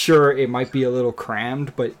 sure, it might be a little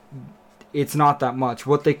crammed, but it's not that much.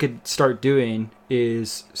 What they could start doing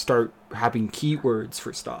is start having keywords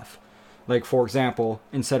for stuff. Like, for example,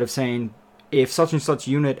 instead of saying, if such and such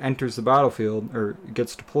unit enters the battlefield or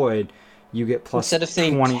gets deployed, you get plus Instead of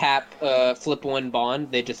saying 20... tap flip one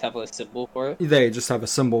bond, they just have a symbol for it? They just have a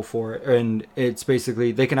symbol for it. And it's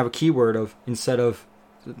basically, they can have a keyword of, instead of,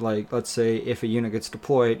 like, let's say if a unit gets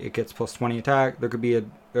deployed, it gets plus 20 attack. There could be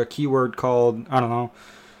a keyword called, I don't know,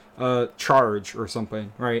 charge or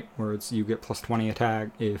something, right? Where it's you get plus 20 attack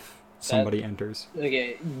if somebody enters.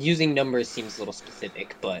 Okay, using numbers seems a little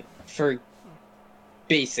specific, but for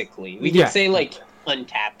basically, we could say like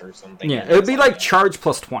untap or something. Yeah, it would be like charge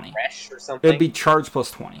plus 20. Fresh or something. It would be charge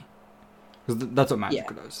plus 20. Because that's what Magic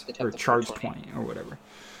does. Or charge 20 or whatever.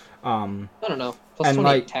 I don't know. Plus and 20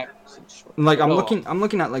 like, attack. Like I'm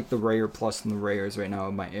looking at like the Rare Plus and the Rares right now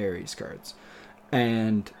of my Ares cards.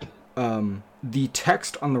 And the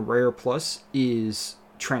text on the Rare Plus is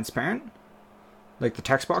transparent. Like the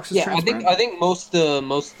text box is transparent. I think most of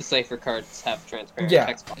the Cypher cards have transparent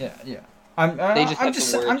text box. Yeah. I'm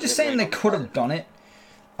just saying they could have done it.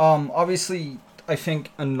 Obviously, I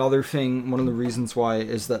think another thing, one of the reasons why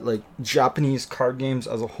is that like Japanese card games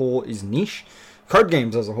as a whole is niche. Card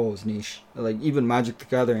games as a whole is niche. Like even Magic the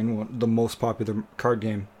Gathering, the most popular card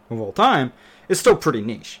game of all time, is still pretty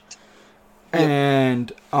niche. Yep.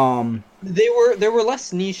 And they were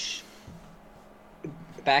less niche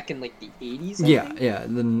back in like the 80s. Yeah.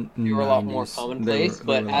 They were a lot more commonplace,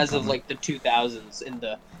 but as of like the 2000s, in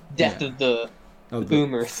the death of the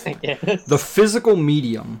boomers, I guess. The physical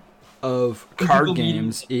medium of card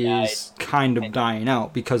games is kind of dying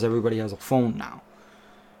out because everybody has a phone now.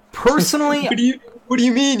 Personally, what do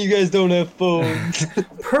you mean you guys don't have phones?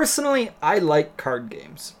 Personally, I like card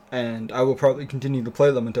games, and I will probably continue to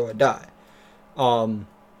play them until I die.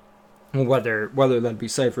 Whether that be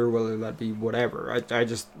Cypher, whether that be whatever, I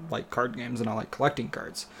just like card games and I like collecting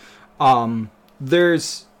cards.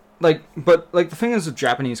 There's but the thing is with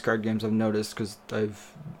Japanese card games, I've noticed because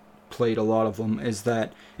I've played a lot of them, is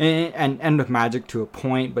that and with Magic to a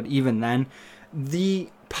point, but even then, the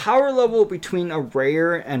power level between a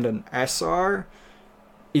rare and an SR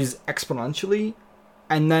is exponentially,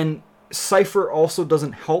 and then Cypher also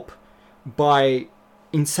doesn't help by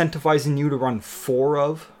incentivizing you to run 4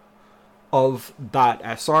 of that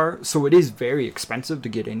SR, so it is very expensive to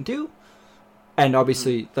get into. And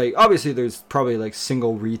obviously there's probably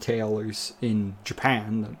single retailers in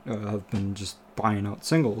Japan that have been just buying out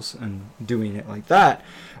singles and doing it like that.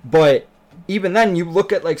 But even then, you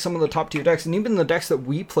look at some of the top tier decks, and even the decks that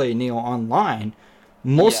we play, Neil, online,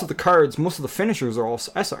 most of the cards, most of the finishers are all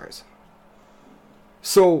SRs.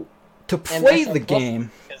 So to play the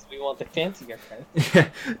game, because we want the fancier cards.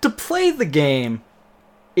 To play the game,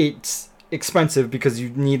 it's expensive because you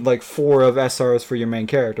need 4 of SRs for your main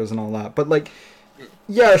characters and all that. But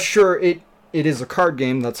sure, it is a card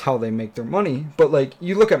game. That's how they make their money. But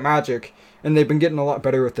you look at Magic, and they've been getting a lot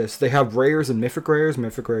better with this. They have rares and mythic rares.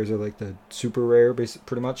 Mythic rares are the super rare,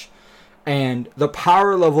 pretty much. And the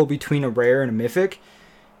power level between a rare and a mythic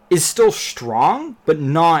is still strong, but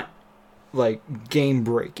not game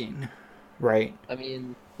breaking, right? I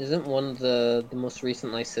mean, isn't one of the most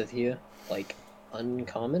recent Lysithea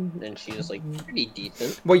uncommon, and she was pretty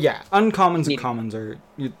decent? Well, yeah, uncommons and commons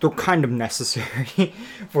they're kind of necessary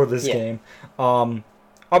for this game.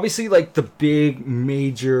 Obviously, the big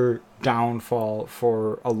major downfall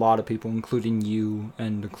for a lot of people, including you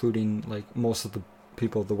and including most of the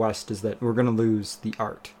people of the West, is that we're gonna lose the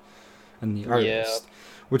art and the artist,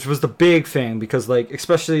 which was the big thing, because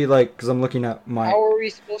especially because I'm looking at my... How are we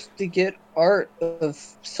supposed to get art of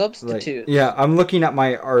substitutes? I'm looking at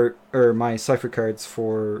my art or my Cypher cards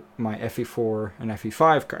for my FE4 and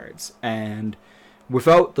FE5 cards, and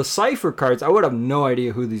without the Cypher cards, I would have no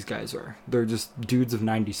idea who these guys are. They're just dudes of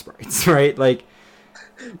 90 sprites, right?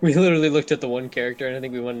 We literally looked at the one character, and I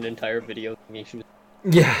think we went an entire video thinking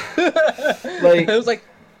Yeah. I was like,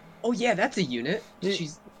 oh yeah, that's a unit.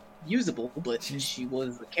 She's usable, but she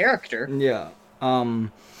was a character. Yeah.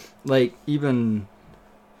 Even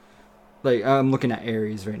like I'm looking at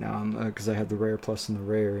Ares right now because I have the rare plus and the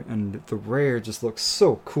rare, and the rare just looks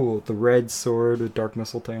so cool. The red sword with Dark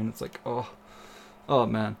Mistletoe, and it's like, oh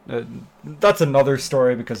man, that's another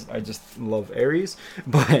story because I just love Ares.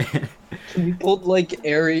 But we pulled like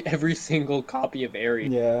every single copy of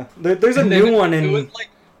Ares. Yeah, there's a new one in. It was like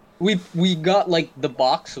we got like the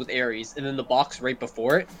box with Ares, and then the box right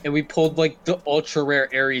before it, and we pulled like the ultra rare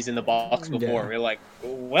Ares in the box before. We're like,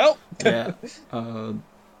 well, yeah.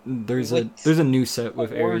 There's a new set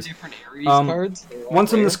with Ares. Different Ares cards.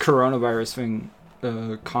 Once when this coronavirus thing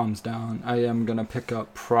calms down, I am gonna pick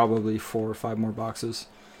up probably 4 or 5 more boxes,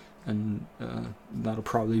 and that'll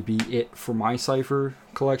probably be it for my Cypher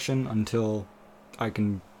collection until I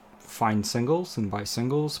can find singles and buy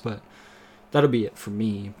singles. But that'll be it for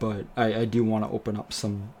me. But I do want to open up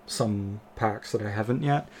some packs that I haven't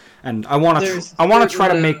yet, and I want to try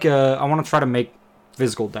to make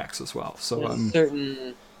physical decks as well. So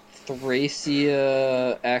certain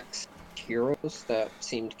Thracia X heroes that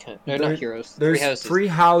seemed kind of... not heroes. There's Free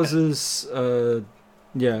Houses.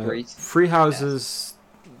 Free Houses.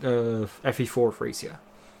 FE4 Thracia.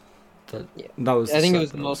 That was. I think it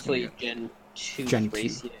was mostly Gen 2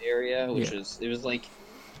 Thracia area, which was it was like.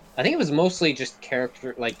 I think it was mostly just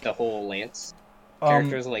character, like the whole Lance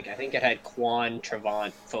characters. Like I think it had Quan,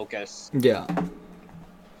 Trevant, Focus. Yeah.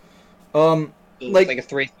 Like a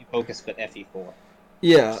Thracia Focus, but FE4.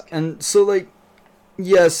 Yeah, and so, like,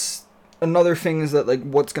 yes, another thing is that, like,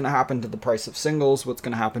 what's going to happen to the price of singles, what's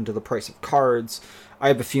going to happen to the price of cards. I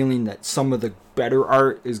have a feeling that some of the better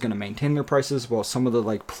art is going to maintain their prices, while some of the,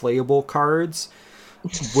 like, playable cards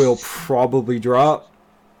will probably drop,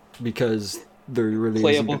 because they're really...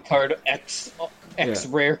 Playable card X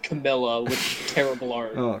Rare Camilla with terrible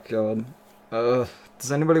art. Oh, God.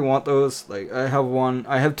 Does anybody want those? Like, I have one.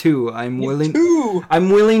 I have 2. I'm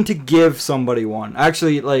willing to give somebody one.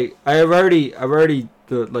 Actually, like, I've already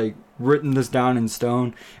written this down in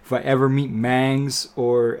stone. If I ever meet Mangs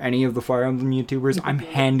or any of the Fire Emblem YouTubers, I'm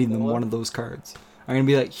handing them one of those cards. I'm gonna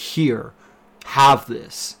be like, here, have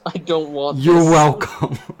this. I don't want this. You're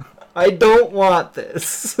welcome. I don't want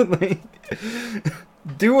this. Like,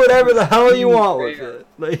 do whatever the hell you want with it.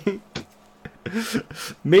 Like,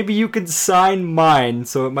 maybe you could sign mine,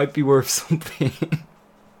 so it might be worth something.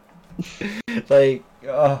 Like,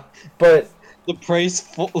 but the price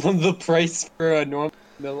for a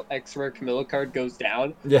normal X-Rare Camilla card goes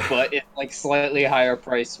down. Yeah, but it's like slightly higher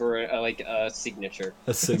price for a signature.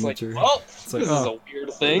 A signature. It's like, well, this is a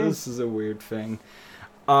weird thing. This is a weird thing.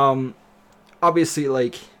 Obviously,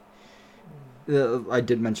 like, I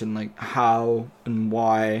did mention like how and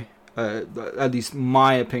why. At least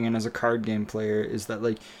my opinion as a card game player is that,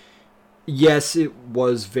 like, yes, it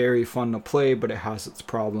was very fun to play, but it has its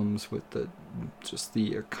problems with the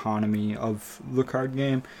economy of the card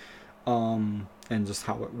game, and just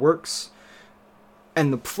how it works.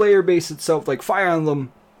 And the player base itself, like, Fire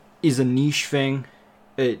Emblem is a niche thing.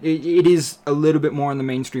 It is a little bit more in the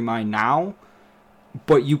mainstream eye now,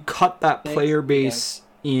 but you cut that player base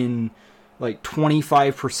in like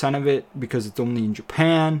 25% of it because it's only in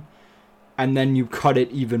Japan. And then you cut it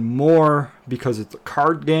even more because it's a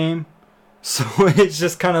card game. So it's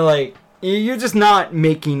just kind of like, you're just not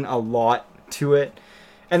making a lot to it.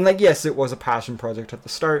 And like, yes, it was a passion project at the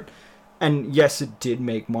start. And yes, it did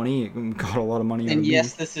make money. It got a lot of money. And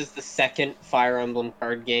yes, this is the second Fire Emblem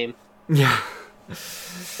card game. Yeah.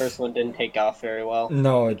 First one didn't take off very well.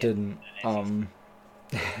 No, it didn't.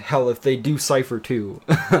 Hell, if they do Cypher 2,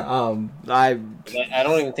 I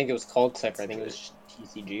don't even think it was called Cypher. I think it was just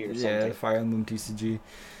TCG or something. Yeah, Fire Emblem TCG.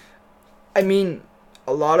 I mean,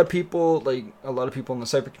 a lot of people in the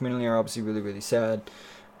Cypher community are obviously really, really sad.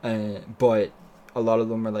 But a lot of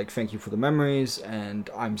them are like, thank you for the memories, and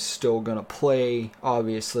I'm still gonna play,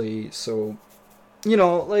 obviously. So, you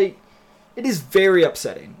know, like, it is very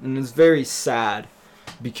upsetting, and it's very sad,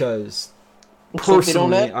 because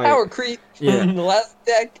personally, they don't have power creep in the last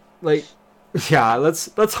deck. Like, yeah,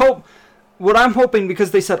 let's hope. What I'm hoping,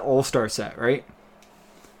 because they said All-Star set, right?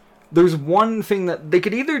 There's one thing that they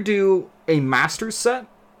could either do a Master set.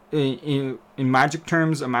 In Magic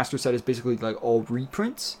terms, a Master set is basically like all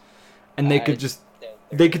reprints, and they could just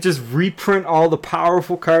reprint all the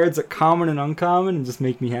powerful cards at common and uncommon and just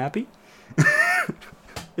make me happy.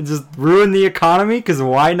 And just ruin the economy, because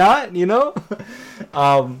why not, you know?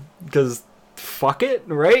 Because fuck it,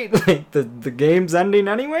 right? Like, the game's ending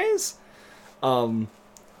anyways. And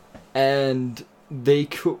they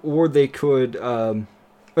could,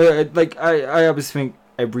 like, I obviously think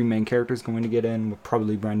every main character is going to get in with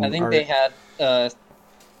probably brand new art. I think they had,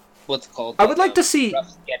 what's it called? I would like to see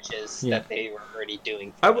rough sketches that they were already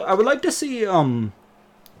doing. I would like to see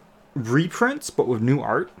reprints, but with new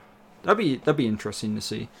art. That'd be interesting to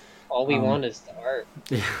see. All we want is the art.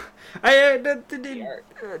 Yeah,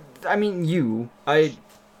 I mean,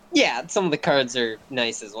 yeah, some of the cards are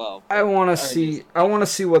nice as well. I want to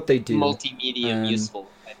see what they do. Multimedia useful,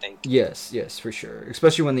 I think. Yes, for sure.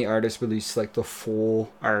 Especially when the artist released like the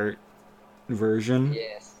full art version.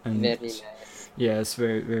 Yes, very nice. Yeah, it's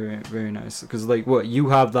very, very, very nice. Because like, what you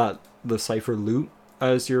have the Cypher loot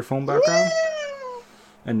as your phone background,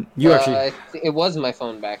 and you actually it was my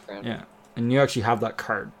phone background. Yeah, and you actually have that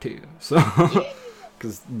card too. So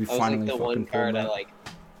because we finally the one card I like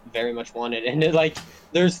very much wanted, and it like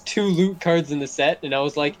there's 2 loot cards in the set, and I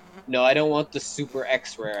was like, no, I don't want the super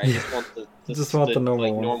X rare. I just want the normal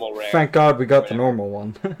like, one. Normal rare. Thank God we got the normal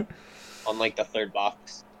one. On like the 3rd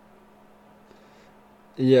box.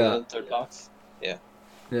 Yeah. The 3rd box. Yeah.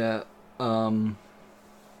 Yeah.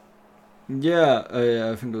 Yeah,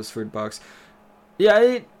 I think it was 3rd box.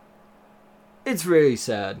 Yeah, it's really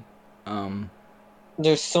sad.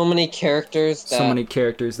 There's so many characters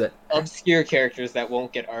that obscure characters that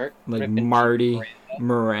won't get art. Like Marty,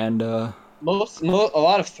 Miranda. A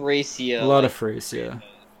lot of Thracia. A lot of Thracia.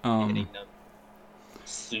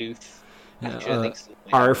 Sleuth. Yeah, actually,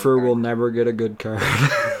 Arthur will never get a good card.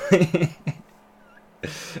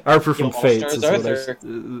 Arthur from Fates is Arthur.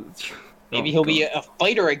 Maybe he'll be a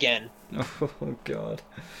fighter again. Oh God.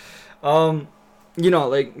 You know,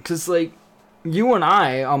 like, cause like you and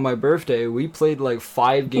I on my birthday we played like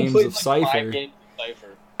 5 games of Cypher.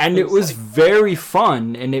 And it was very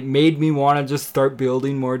fun, and it made me want to just start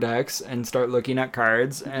building more decks and start looking at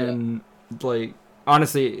cards. And like,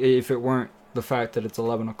 honestly, if it weren't the fact that it's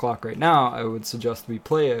 11 o'clock right now, I would suggest we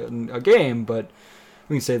play a game, but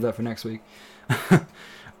we can save that for next week.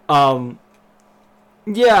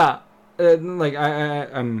 Yeah, like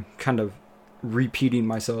I'm kind of repeating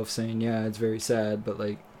myself saying, yeah, it's very sad, but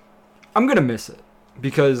like, I'm gonna miss it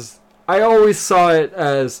because I always saw it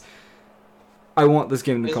as I want this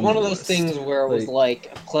game to come. It was one of those things where it was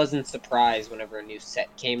like a pleasant surprise whenever a new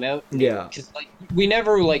set came out. Yeah, because like we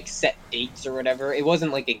never like set dates or whatever. It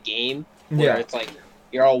wasn't like a game where it's like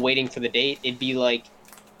you're all waiting for the date. It'd be like,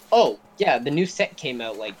 oh yeah, the new set came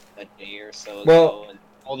out like a day or so ago, and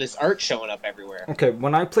all this art showing up everywhere. Okay,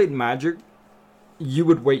 when I played Magic, you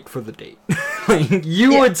would wait for the date. Like,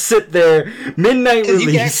 you would sit there, midnight release. Because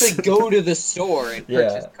you can actually go to the store and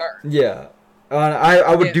purchase cards. Yeah.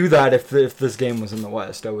 I would do that if this game was in the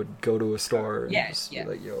West. I would go to a store and just be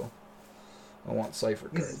like, yo, I want Cypher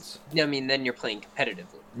cards. I mean, then you're playing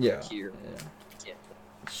competitively. Yeah. Here. Yeah.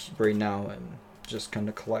 Right now, I'm just kind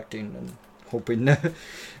of collecting and hoping to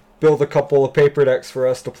build a couple of paper decks for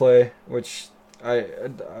us to play, which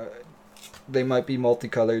they might be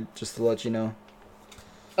multicolored, just to let you know.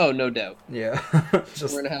 Oh, no doubt. Yeah.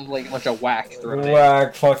 We're gonna have like a bunch of whack thrown in.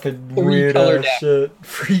 Whack, fucking weird ass shit.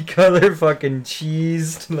 Free color, fucking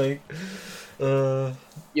cheesed, like.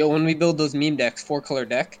 Yo, when we build those meme decks, 4-color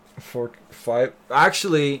deck. 5.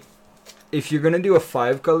 Actually, if you're gonna do a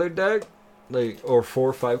 5-color deck, like, or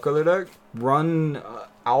 4 5-color deck, run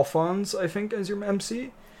Alphonse, I think, as your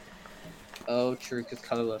MC. Oh, true, because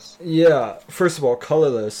colorless. Yeah, first of all,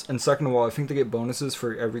 colorless, and second of all, I think they get bonuses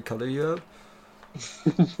for every color you have.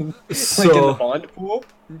 So, like in the bond pool?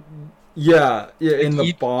 Yeah, in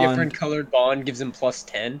the bond. Different colored bond gives him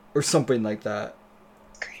 +10. Or something like that.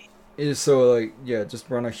 Great. So, like, yeah, just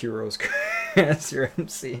run a heroes as your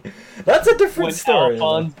MC. That's a different story.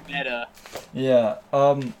 Alphonse meta. Yeah,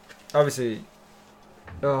 obviously,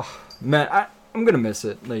 oh, man, I'm gonna miss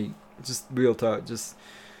it. Like, just real talk, just...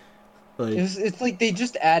 Like, it's like they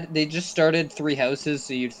just started 3 houses,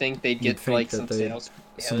 so you'd think they'd get like some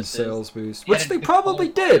sales boost, which they probably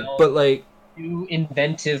did, but like new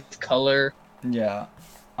inventive color. Yeah.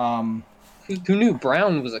 Who knew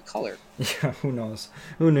brown was a color? Yeah, who knows?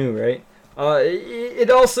 Who knew, right?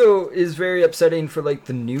 It also is very upsetting for like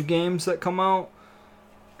the new games that come out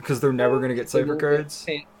because they're never gonna get Cypher cards.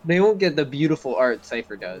 They won't get the beautiful art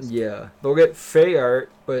Cypher does. Yeah, they'll get Fey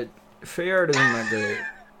art, but Fey art isn't that great.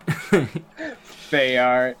 Fey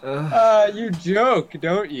art. You joke,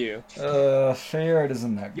 don't you? Fey art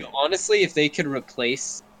isn't that good. Honestly, if they could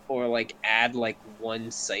replace or like add like one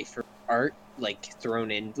Cypher art like thrown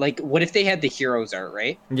in, like what if they had the heroes art,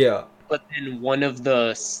 right? Yeah. But then one of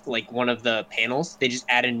the panels, they just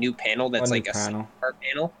add a new panel that's like a Cypher art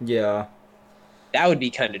panel. Yeah. That would be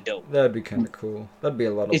kind of dope. That'd be kind of cool. That'd be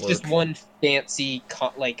a lot of work. It's just one fancy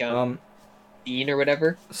Dean or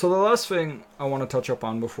whatever. So the last thing I want to touch up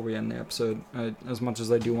on before we end the episode, as much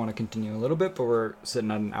as I do want to continue a little bit, but we're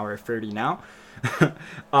sitting at an hour 30 now. The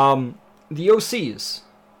OCs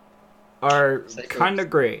are kind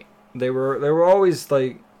of great. They were always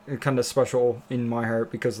like kind of special in my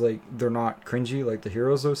heart because like they're not cringy like the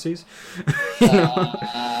Heroes OCs. You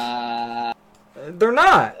know? They're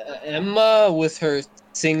not. Emma with her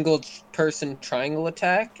single person triangle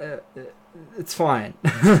attack. It's fine.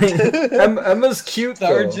 Emma's cute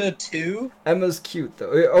though. Tharja 2? Emma's cute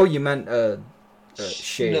though. Oh, you meant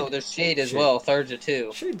Shade. No, there's Shade as well. Tharja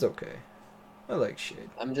 2. Shade's okay. I like Shade.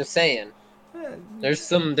 I'm just saying. There's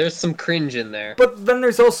some cringe in there. But then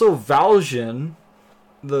there's also Valjean,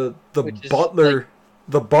 the butler, like,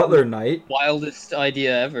 the butler knight. Wildest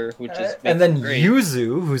idea ever, which is and then great.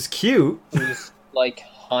 Yuzu, who's cute. Who's like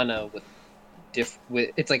Hana with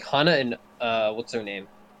it's like Hana and what's her name?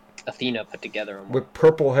 Athena put together on one. With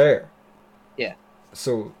purple hair. Yeah.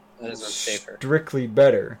 So that is unsafer. Strictly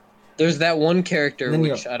better. There's that one character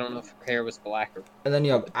which I don't know if her hair was black or. And then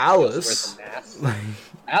you have Alice.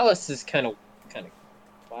 Alice is kind of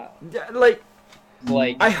wow. Yeah, like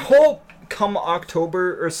I hope come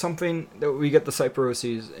October or something that we get the Cypher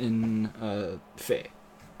OCs in Fae.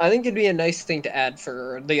 I think it'd be a nice thing to add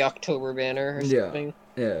for the October banner or something.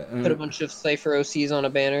 Yeah. Put a bunch of Cypher OCs on a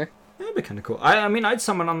banner. That'd be kind of cool. I mean, I'd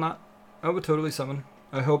summon on that. I would totally summon.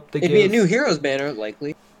 I hope they It'd be a new Heroes banner,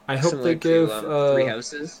 likely. I hope they give... Three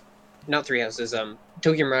Houses. Not Three Houses,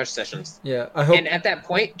 Tokyo Mirage Sessions. Yeah, I hope... And at that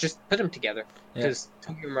point, just put them together. Because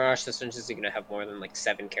Tokyo Mirage Sessions isn't going to have more than, like,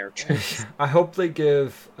 7 characters. I hope they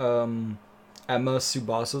give Emma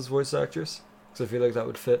Tsubasa's voice actress. Because I feel like that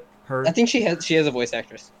would fit her. I think she has a voice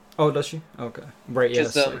actress. Oh, does she? Okay. Right,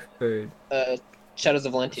 yes. Shadows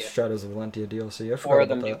of Valentia. Shadows of Valentia DLC. I forgot 4 of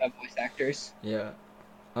them do have voice actors. Yeah.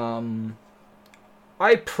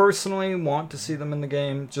 I personally want to see them in the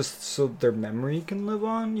game just so their memory can live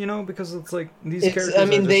on, you know, because it's like these characters. I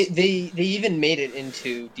mean, they even made it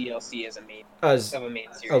into DLC as a main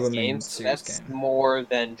series game. So that's more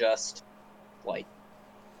than just like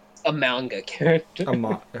a manga character.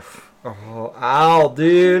 Oh, Al,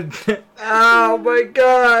 dude. Al, my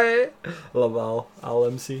guy. Love Al. Al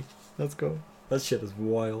MC. Let's go. That shit is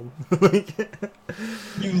wild.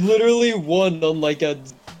 You literally won on like a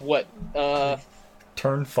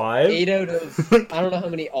turn 5? 8 out of I don't know how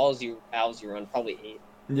many owls you run, probably 8.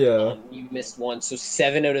 Yeah. You missed 1, so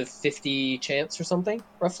 7 out of 50 chance or something,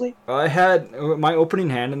 roughly. I had my opening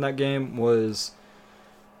hand in that game was.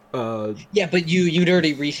 Yeah, but you'd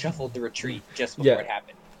already reshuffled the retreat just before it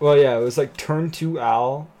happened. Well, yeah, it was like turn 2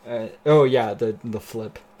 owl. The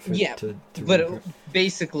flip.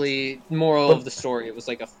 Basically, moral of the story, it was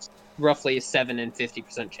like roughly a 7 and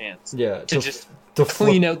 50% chance. Yeah, to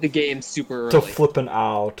clean out the game super early. To flip an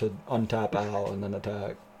owl, to untap owl, and then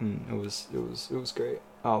attack. It was great.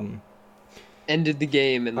 Ended the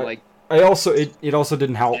game and I also it also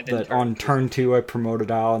didn't help that on turn 2 I promoted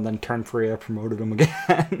owl, and then turn 3 I promoted him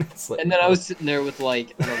again. And then I was sitting there with I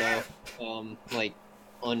don't know,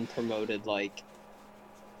 unpromoted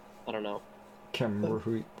I don't know. Can't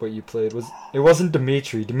remember what you played. It wasn't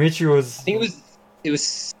Dimitri. Dimitri was. I think it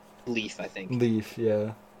was Leaf. I think Leaf.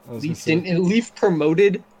 Yeah. Leaf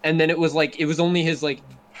promoted, and then it was only his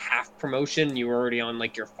half promotion. You were already on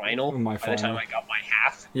your final. By the time I got my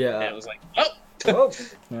half. Yeah. And it was oh.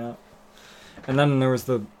 Yeah. And then there was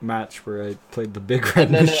the match where I played the big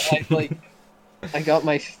red. And then I got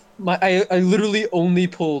my. I literally only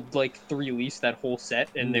pulled 3 Leafs that whole set,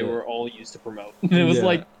 and they were all used to promote. And it was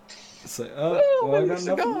it's like, I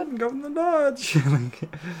got nothing to dodge. I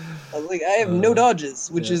was like, I have no dodges,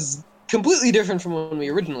 which is completely different from when we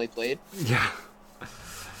originally played. Yeah.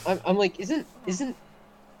 I'm like, isn't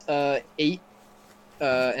 8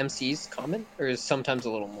 MCs common, or is sometimes a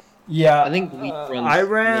little more? Yeah. I think I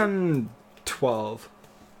ran 12.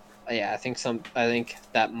 Yeah, I think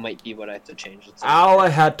that might be what I have to change. I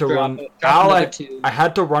had to run. I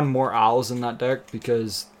had to run more owls in that deck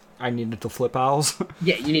because I needed to flip owls.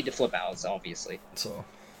 Yeah, you need to flip owls, obviously. So,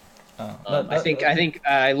 I think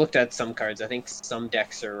I looked at some cards. I think some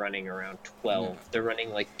decks are running around 12. Yeah. They're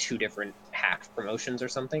running 2 different half promotions or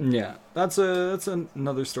something. Yeah, that's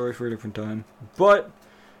another story for a different time. But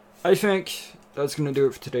I think that's gonna do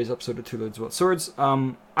it for today's episode of Two Lords About Swords.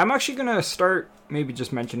 I'm actually gonna start maybe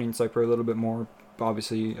just mentioning Cypher a little bit more,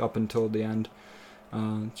 obviously up until the end,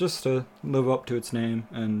 just to live up to its name.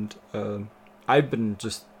 And I've been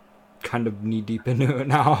just kind of knee deep into it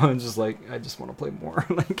now. I'm just I just want to play more.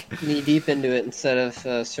 Knee deep into it instead of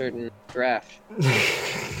a certain draft.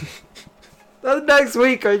 That's next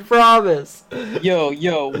week, I promise.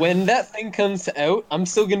 Yo, when that thing comes out, I'm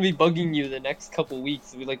still gonna be bugging you the next couple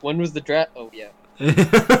weeks. Be like, when was the draft? Oh yeah.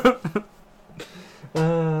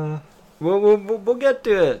 We'll get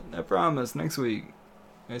to it. I promise. Next week,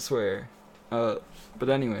 I swear. But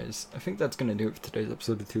anyways, I think that's gonna do it for today's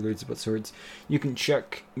episode of Two Lords About Swords. You can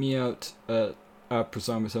check me out at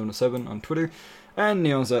Prosama707 on Twitter, and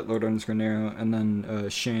Neil's at Lord_Nero, and then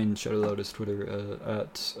Shane shouted out his Twitter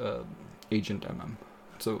at Agent MM.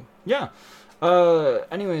 So yeah.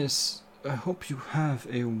 Anyways, I hope you have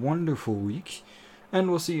a wonderful week, and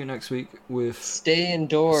we'll see you next week with Stay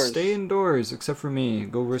indoors. Stay indoors, except for me.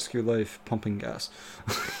 Go risk your life pumping gas.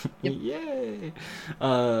 Yep. Yay!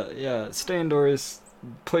 Yeah, stay indoors,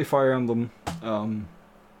 play Fire Emblem,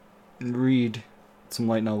 read some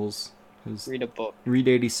light novels. Read a book. Read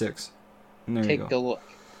 86. And there Take you go. a look.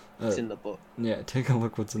 It's in the book. Yeah, take a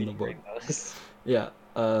look what's in the book. Rainbows. Yeah,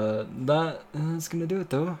 that's gonna do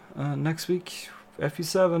it though. Next week,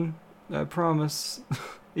 FP7, I promise.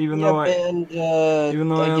 even though I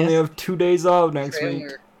only have 2 days off next week.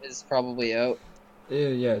 Is probably out.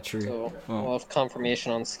 Yeah, true. So we'll have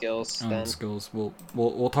confirmation on skills. Then. Skills.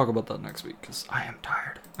 We'll talk about that next week because I am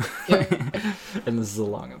tired. Yeah. And this is a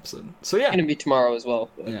long episode. So yeah. It's gonna be tomorrow as well.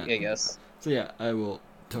 Yeah. I guess. So yeah, I will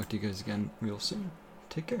talk to you guys again real soon.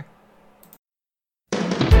 Take care.